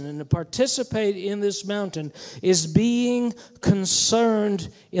mountain and to participate in this mountain is being concerned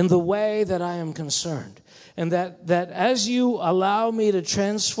in the way that I am concerned. And that as you allow me to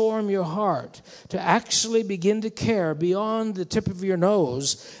transform your heart, to actually begin to care beyond the tip of your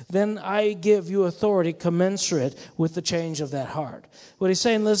nose, then I give you authority commensurate with the change of that heart. What He's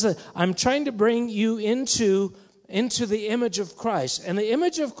saying, listen, I'm trying to bring you into the image of Christ. And the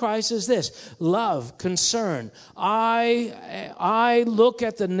image of Christ is this: love, concern. I look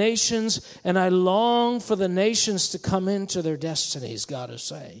at the nations and I long for the nations to come into their destinies, God is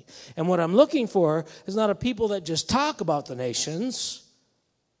saying. And what I'm looking for is not a people that just talk about the nations,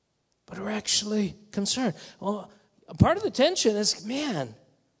 but are actually concerned. Well, a part of the tension is, man,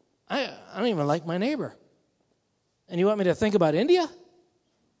 I don't even like my neighbor. And you want me to think about India?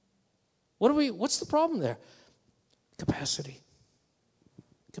 What's the problem there? Capacity.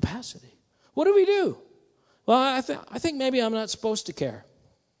 What do we do? Well, I think maybe I'm not supposed to care.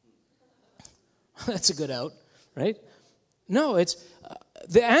 That's a good out, right? No, it's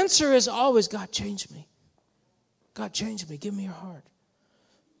the answer is always, God, change me. God, change me. Give me your heart.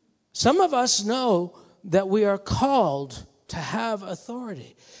 Some of us know that we are called to have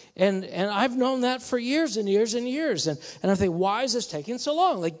authority. And I've known that for years and years and years. And I think, why is this taking so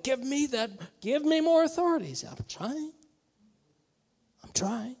long? Like, give me more authorities. I'm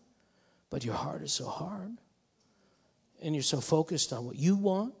trying. But your heart is so hard. And you're so focused on what you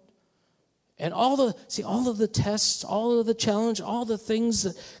want. And all of the tests, all of the challenge, all the things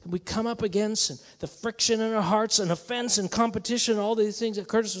that we come up against, and the friction in our hearts, and offense and competition, all these things that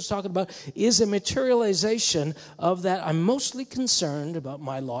Curtis was talking about, is a materialization of that. I'm mostly concerned about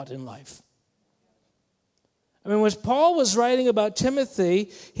my lot in life. I mean, when Paul was writing about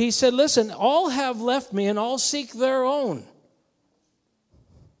Timothy, he said, listen, all have left me and all seek their own.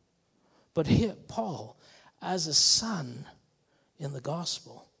 But here, Paul, as a son in the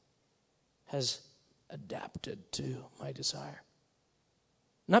gospel, has adapted to my desire.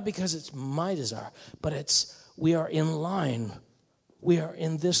 Not because it's my desire, but we are in line. We are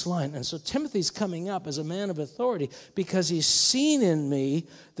in this line. And so Timothy's coming up as a man of authority because he's seen in me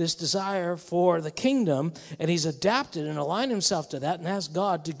this desire for the kingdom, and he's adapted and aligned himself to that and asked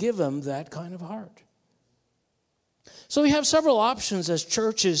God to give him that kind of heart. So we have several options as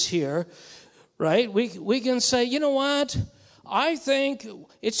churches here, right? We can say, you know what? I think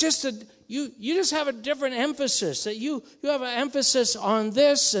it's just you just have a different emphasis, that you have an emphasis on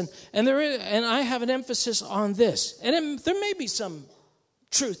this, and I have an emphasis on this. And there may be some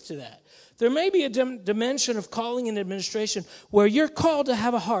truth to that. There may be a dimension of calling and administration where you're called to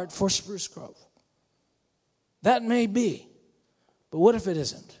have a heart for Spruce Grove. That may be. But what if it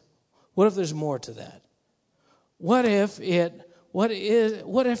isn't? What if there's more to that? What if it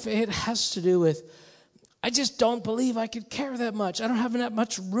has to do with, I just don't believe I could care that much. I don't have that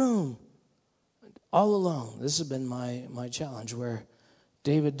much room. All along, this has been my challenge, where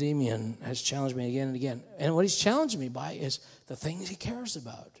David Demian has challenged me again and again. And what he's challenged me by is the things he cares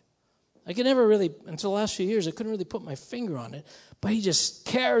about. I could never really, until the last few years, I couldn't really put my finger on it. But he just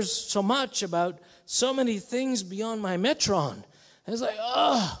cares so much about so many things beyond my metron. And it's like,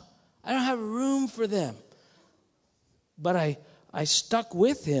 I don't have room for them. But I stuck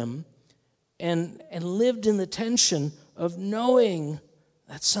with him and lived in the tension of knowing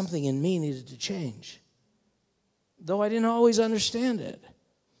that something in me needed to change, though I didn't always understand it.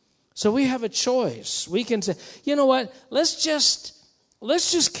 So we have a choice. We can say, you know what, let's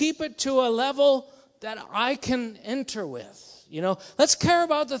just keep it to a level that I can enter with. You know, let's care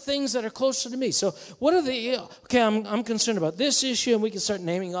about the things that are closer to me. So what are I'm concerned about this issue, and we can start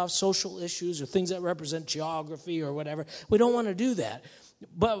naming off social issues or things that represent geography or whatever. We don't want to do that.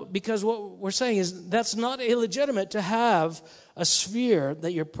 But because what we're saying is that's not illegitimate to have a sphere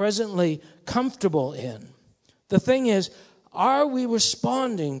that you're presently comfortable in. The thing is, are we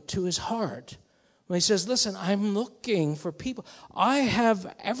responding to his heart? When he says, listen, I'm looking for people. I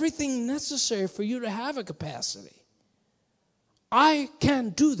have everything necessary for you to have a capacity. I can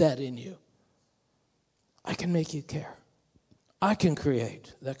do that in you. I can make you care. I can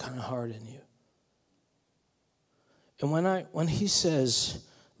create that kind of heart in you. And when he says,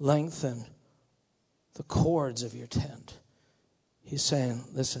 lengthen the cords of your tent, he's saying,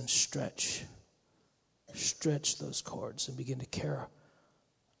 listen, stretch those cords and begin to care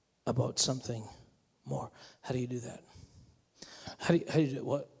about something more. How do you do that? How do you do it?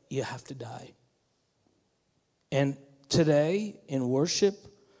 Well, you have to die. And today in worship,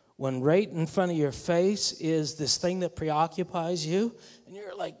 when right in front of your face is this thing that preoccupies you, and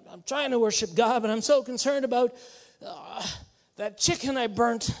you're like, I'm trying to worship God, but I'm so concerned about that chicken I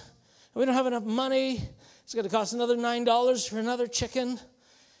burnt. We don't have enough money. It's going to cost another $9 for another chicken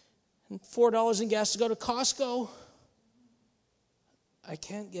and $4 in gas to go to Costco. I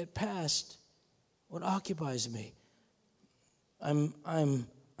can't get past what occupies me. I'm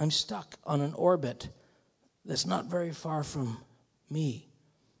stuck on an orbit that's not very far from me.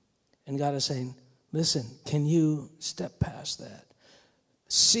 And God is saying, listen, can you step past that?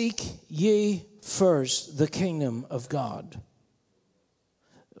 Seek ye first the kingdom of God.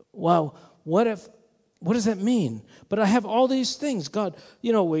 Wow, what does that mean? But I have all these things. God,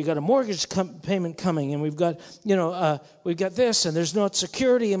 we got a mortgage payment coming, and we've got this, and there's no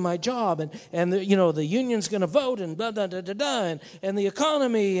security in my job, and the union's going to vote, and blah, blah, blah, blah, blah, and the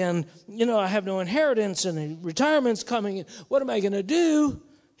economy, and, I have no inheritance, and the retirement's coming. What am I going to do?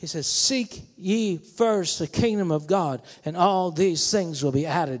 He says, seek ye first the kingdom of God, and all these things will be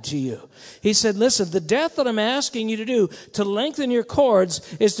added to you. He said, listen, the death that I'm asking you to do to lengthen your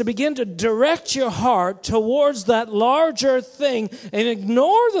cords is to begin to direct your heart towards that larger thing and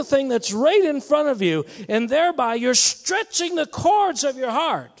ignore the thing that's right in front of you. And thereby you're stretching the cords of your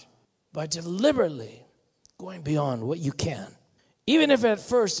heart by deliberately going beyond what you can. Even if at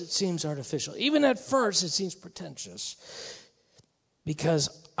first it seems artificial, even at first it seems pretentious. Because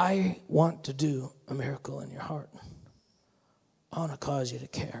I want to do a miracle in your heart. I want to cause you to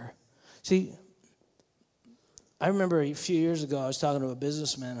care. See, I remember a few years ago I was talking to a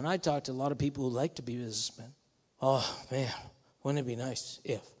businessman, and I talked to a lot of people who like to be businessmen. Oh, man, wouldn't it be nice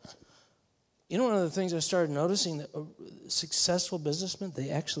if? You know, one of the things I started noticing, that successful businessmen, they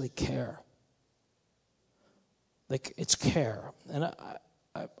actually care. Like, it's care. And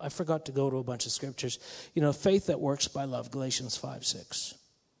I forgot to go to a bunch of scriptures. You know, faith that works by love, Galatians 5:6.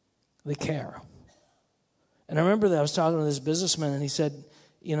 They care. And I remember that I was talking to this businessman, and he said,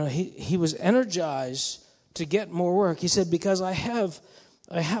 you know, he was energized to get more work. He said, because I have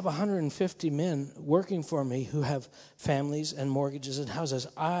 150 men working for me who have families and mortgages and houses.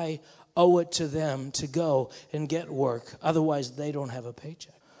 I owe it to them to go and get work. Otherwise, they don't have a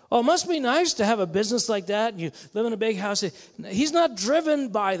paycheck. Oh, it must be nice to have a business like that, and you live in a big house. He's not driven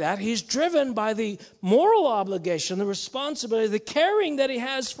by that. He's driven by the moral obligation, the responsibility, the caring that he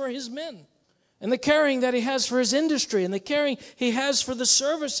has for his men, and the caring that he has for his industry, and the caring he has for the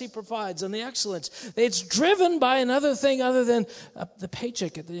service he provides and the excellence. It's driven by another thing other than the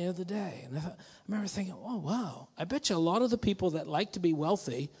paycheck at the end of the day. And I remember thinking, oh, wow, I bet you a lot of the people that like to be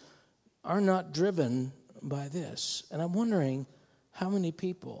wealthy are not driven by this. And I'm wondering, how many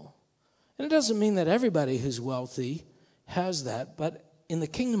people? And it doesn't mean that everybody who's wealthy has that, but in the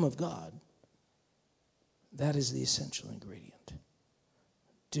kingdom of God, that is the essential ingredient.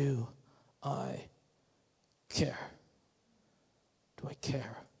 Do I care? Do I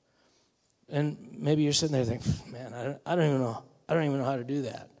care? And maybe you're sitting there thinking, man, I don't even know. I don't even know how to do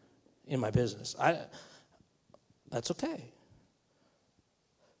that in my business. That's okay.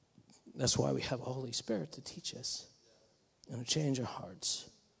 That's why we have the Holy Spirit to teach us and to change our hearts.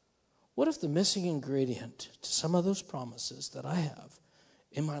 What if the missing ingredient to some of those promises that I have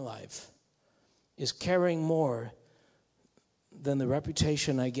in my life is caring more than the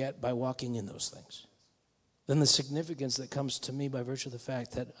reputation I get by walking in those things, than the significance that comes to me by virtue of the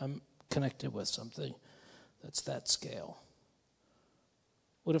fact that I'm connected with something that's that scale?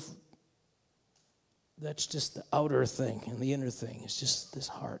 What if that's just the outer thing and the inner thing is just this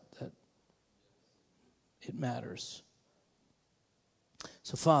heart that it matters?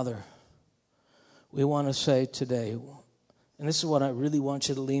 So, Father, we want to say today, and this is what I really want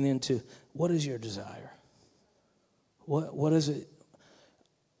you to lean into, what is your desire? What is it?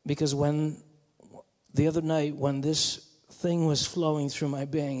 Because when the other night, when this thing was flowing through my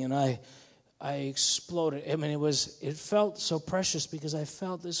being and I exploded, I mean, it felt so precious because I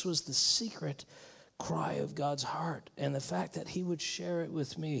felt this was the secret cry of God's heart. And the fact that he would share it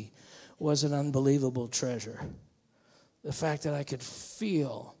with me was an unbelievable treasure. The fact that I could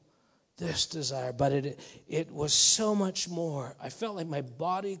feel this desire, but it was so much more. I felt like my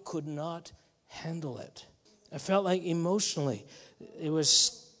body could not handle it. I felt like emotionally it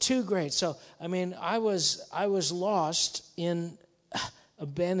was too great. So, I mean, I was lost in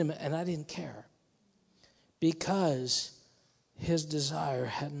abandonment, and I didn't care because his desire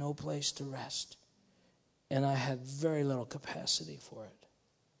had no place to rest, and I had very little capacity for it.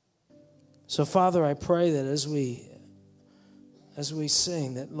 So, Father, I pray that as we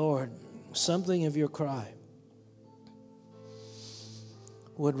sing, that, Lord, something of your cry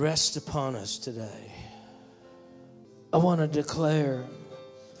would rest upon us today. I want to declare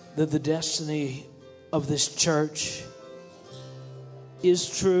that the destiny of this church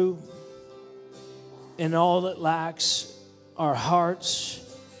is true, and all it lacks are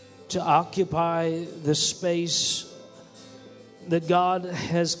hearts to occupy the space that God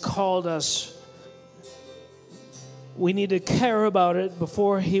has called us. We need to care about it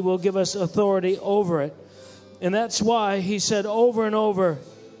before he will give us authority over it. And that's why he said over and over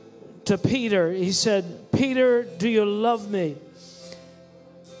to Peter, he said, Peter, do you love me?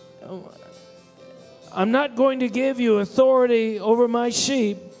 I'm not going to give you authority over my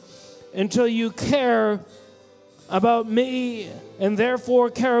sheep until you care about me and therefore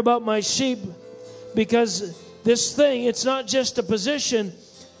care about my sheep, because this thing, it's not just a position.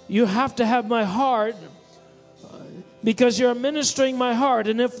 You have to have my heart, because you're ministering my heart.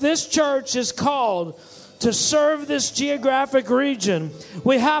 And if this church is called to serve this geographic region,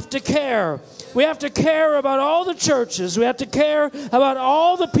 we have to care. We have to care about all the churches. We have to care about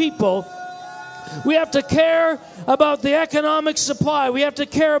all the people. We have to care about the economic supply. We have to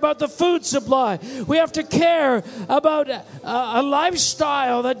care about the food supply. We have to care about a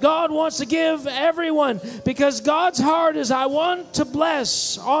lifestyle that God wants to give everyone, because God's heart is, I want to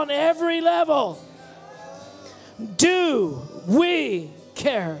bless on every level. Do we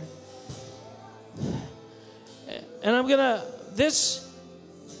care? And I'm going to, this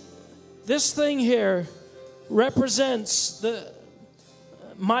thing here represents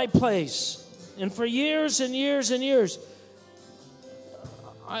my place. And for years and years and years,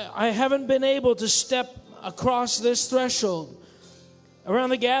 I haven't been able to step across this threshold. Around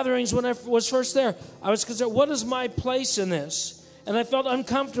the gatherings when I was first there, I was concerned, what is my place in this? And I felt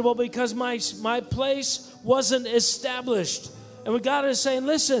uncomfortable because my place wasn't established. And God is saying,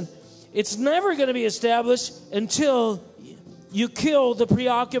 listen, it's never going to be established until you kill the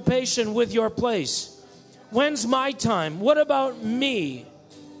preoccupation with your place. When's my time? What about me?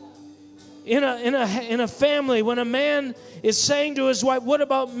 In a family, when a man is saying to his wife, what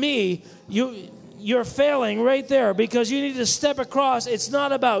about me? You're failing right there, because you need to step across. It's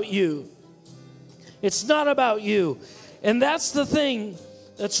not about you. It's not about you. And that's the thing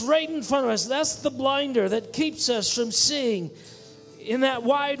that's right in front of us. That's the blinder that keeps us from seeing in that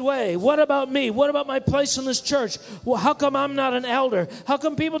wide way. What about me? What about my place in this church? Well, how come I'm not an elder? How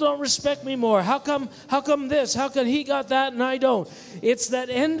come people don't respect me more? How come this? How come he got that and I don't? It's that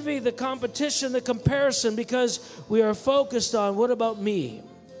envy, the competition, the comparison, because we are focused on what about me?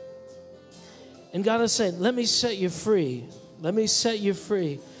 And God is saying, let me set you free. Let me set you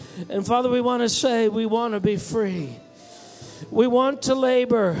free. And Father, we want to say, we want to be free. We want to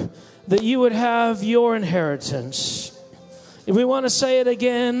labor that you would have your inheritance. If we want to say it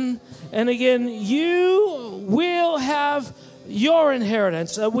again and again, you will have your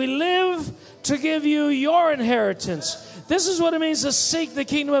inheritance. We live to give you your inheritance. This is what it means to seek the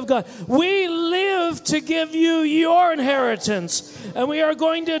kingdom of God. We live to give you your inheritance. And we are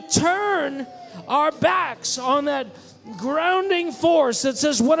going to turn our backs on that grounding force that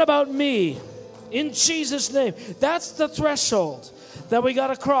says, what about me? In Jesus' name. That's the threshold that we got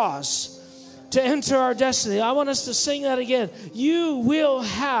to cross to enter our destiny. I want us to sing that again. You will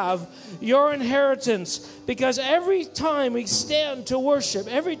have your inheritance, because every time we stand to worship,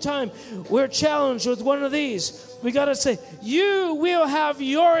 every time we're challenged with one of these, we got to say, you will have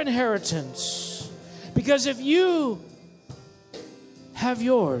your inheritance. Because if you have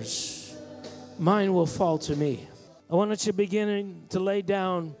yours, mine will fall to me. I want you to begin to lay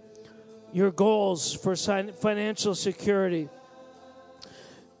down your goals for financial security.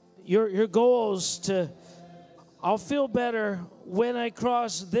 Your goals to, I'll feel better when I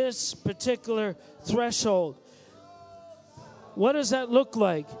cross this particular threshold. What does that look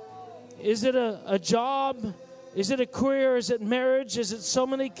like? Is it a job? Is it a career? Is it marriage? Is it so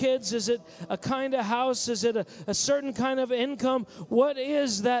many kids? Is it a kind of house? Is it a certain kind of income? What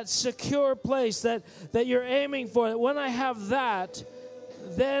is that secure place that you're aiming for? When I have that,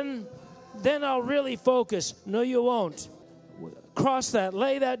 then I'll really focus. No, you won't. Cross that.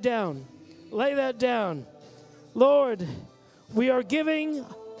 Lay that down. Lay that down. Lord, we are giving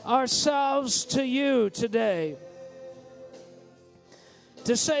ourselves to you today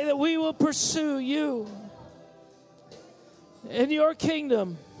to say that we will pursue you in your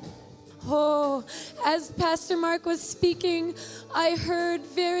kingdom. Oh, as Pastor Mark was speaking, I heard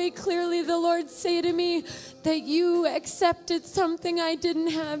very clearly the Lord say to me that you accepted something I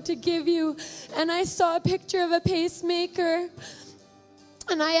didn't have to give you. And I saw a picture of a pacemaker.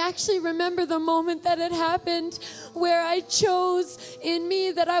 And I actually remember the moment that it happened, where I chose in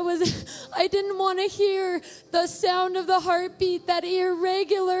me that I didn't want to hear the sound of the heartbeat, that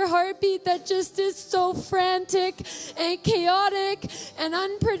irregular heartbeat that just is so frantic and chaotic and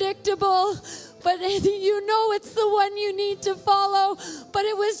unpredictable. But you know it's the one you need to follow. But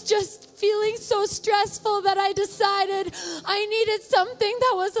it was just feeling so stressful that I decided I needed something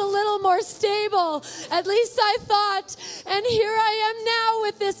that was a little more stable. At least I thought. And here I am now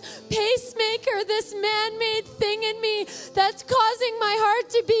with this pacemaker, this man-made thing in me that's causing my heart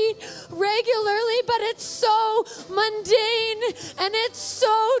to beat regularly, but it's so mundane and it's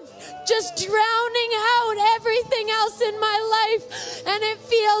so just drowning out everything else in my life, and it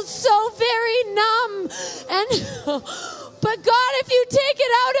feels so very numb. And but God, if you take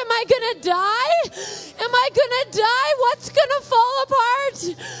it out, am I going to die? Am I going to die? What's going to fall apart?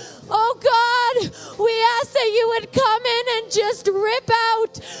 Oh God, we ask that you would come in and just rip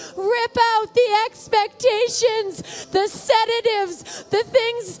out Rip out the expectations, the sedatives, the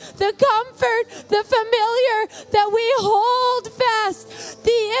things, the comfort, the familiar that we hold fast,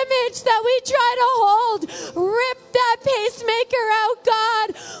 the image that we try to hold. Rip that pacemaker out,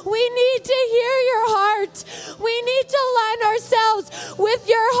 God. We need to hear your heart. We need to align ourselves with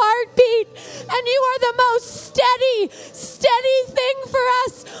your heartbeat. And you are the most steady thing for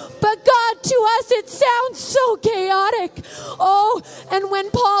us. But God, to us, it sounds so chaotic. Oh, and when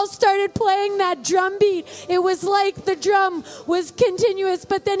Paul started playing that drum beat, it was like the drum was continuous,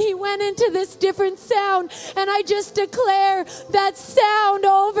 but then he went into this different sound. And I just declare that sound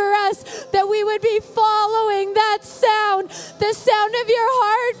over us, that we would be following that sound, the sound of your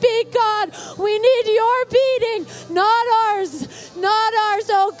heartbeat, God. We need your beating, not ours, not ours,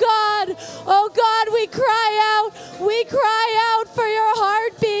 oh God. Oh God, we cry out for your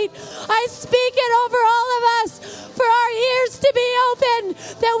heartbeat. I speak it over all of us, for our ears to be open,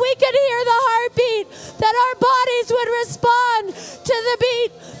 that we could hear the heartbeat, that our bodies would respond to the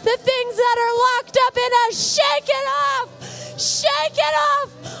beat, the things that are locked up in us. Shake it off! Shake it off!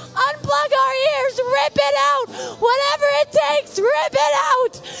 Unplug our ears, rip it out! Whatever it takes, rip it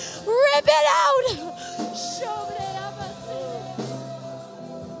out! Rip it out!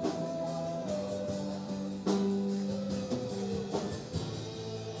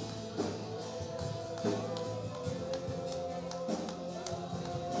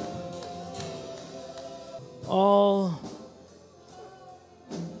 All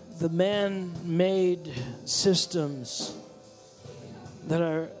the man-made systems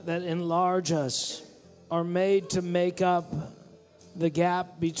that enlarge us are made to make up the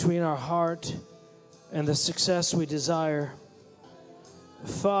gap between our heart and the success we desire.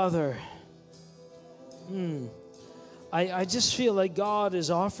 Father, I just feel like God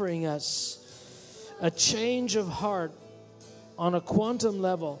is offering us a change of heart on a quantum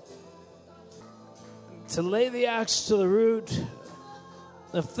level, to lay the axe to the root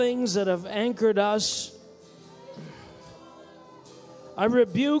of things that have anchored us. I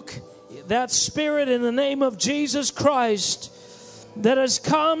rebuke that spirit in the name of Jesus Christ that has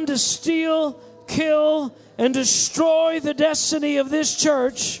come to steal, kill, and destroy the destiny of this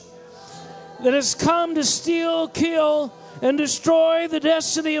church, that has come to steal, kill, and destroy the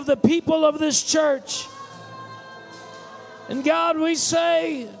destiny of the people of this church. And God, we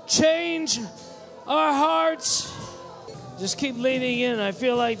say, change our hearts. Just keep leaning in. I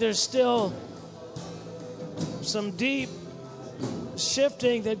feel like there's still some deep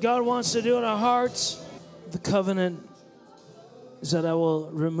shifting that God wants to do in our hearts. The covenant is that I will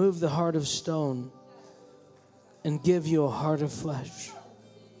remove the heart of stone and give you a heart of flesh.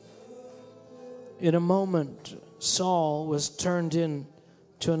 In a moment, Saul was turned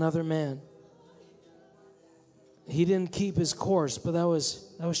into another man. He didn't keep his course, but that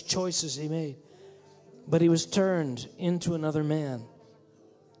was choices he made. But he was turned into another man.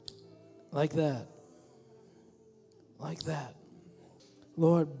 Like that. Like that.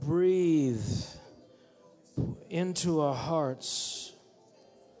 Lord, breathe into our hearts.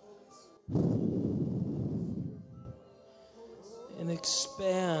 And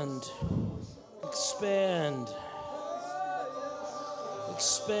expand. Expand.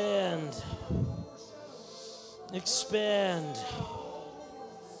 Expand. Expand.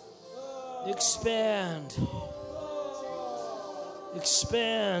 Expand.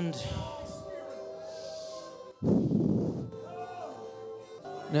 Expand.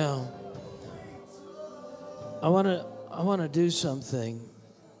 Now, I want to do something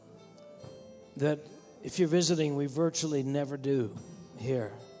that if you're visiting, we virtually never do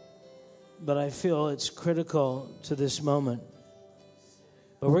here. But I feel it's critical to this moment.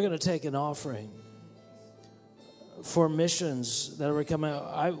 But we're going to take an offering for missions that are coming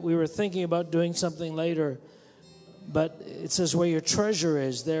out. We were thinking about doing something later, but it says where your treasure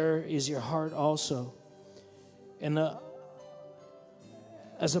is, there is your heart also. And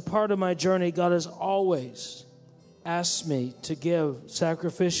as a part of my journey, God has always asked me to give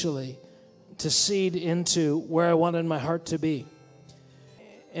sacrificially, to seed into where I wanted my heart to be.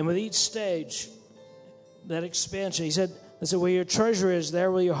 And with each stage, that expansion, he said, where your treasure is, there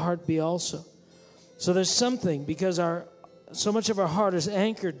will your heart be also. So there's something, because so much of our heart is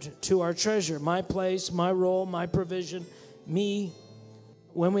anchored to our treasure, my place, my role, my provision, me.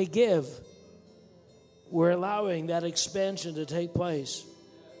 When we give, we're allowing that expansion to take place.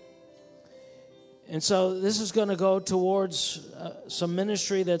 And so this is going to go towards some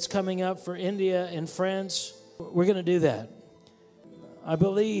ministry that's coming up for India and France. We're going to do that. I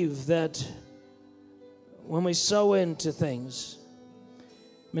believe that when we sow into things,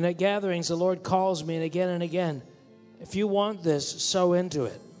 at gatherings, the Lord calls me and again, if you want this, sow into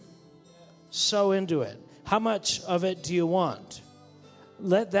it. sow into it. How much of it do you want?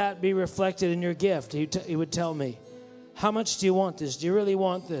 Let that be reflected in your gift. He would tell me, how much do you want this? Do you really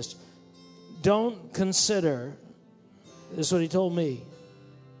want this? Don't consider, this is what he told me,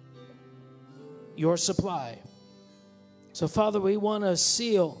 your supply. So, Father, we want to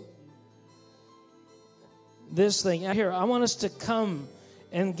seal this thing. Here, I want us to come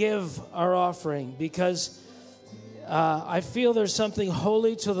and give our offering because I feel there's something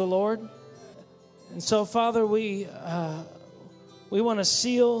holy to the Lord. And so, Father, we want to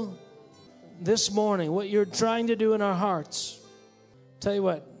seal this morning what you're trying to do in our hearts. Tell you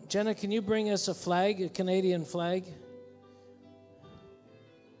what, Jenna, can you bring us a flag, a Canadian flag?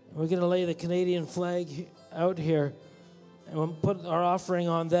 We're going to lay the Canadian flag out here, and we'll put our offering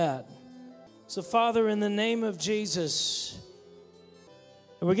on that. So, Father, in the name of Jesus,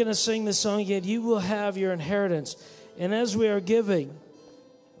 and we're going to sing this song again, you will have your inheritance. And as we are giving,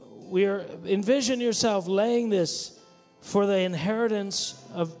 envision yourself laying this for the inheritance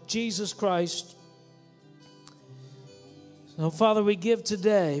of Jesus Christ. So, Father, we give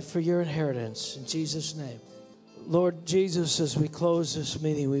today for your inheritance in Jesus' name. Lord Jesus, as we close this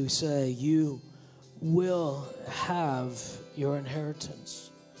meeting, we say, you will have your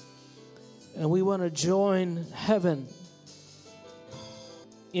inheritance. And we want to join heaven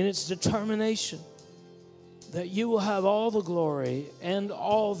in its determination that you will have all the glory and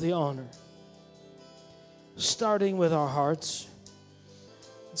all the honor, starting with our hearts.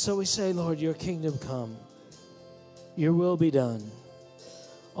 So we say, Lord, your kingdom come, your will be done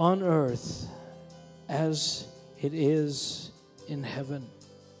on earth as it is in heaven.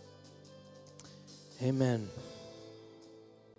 Amen.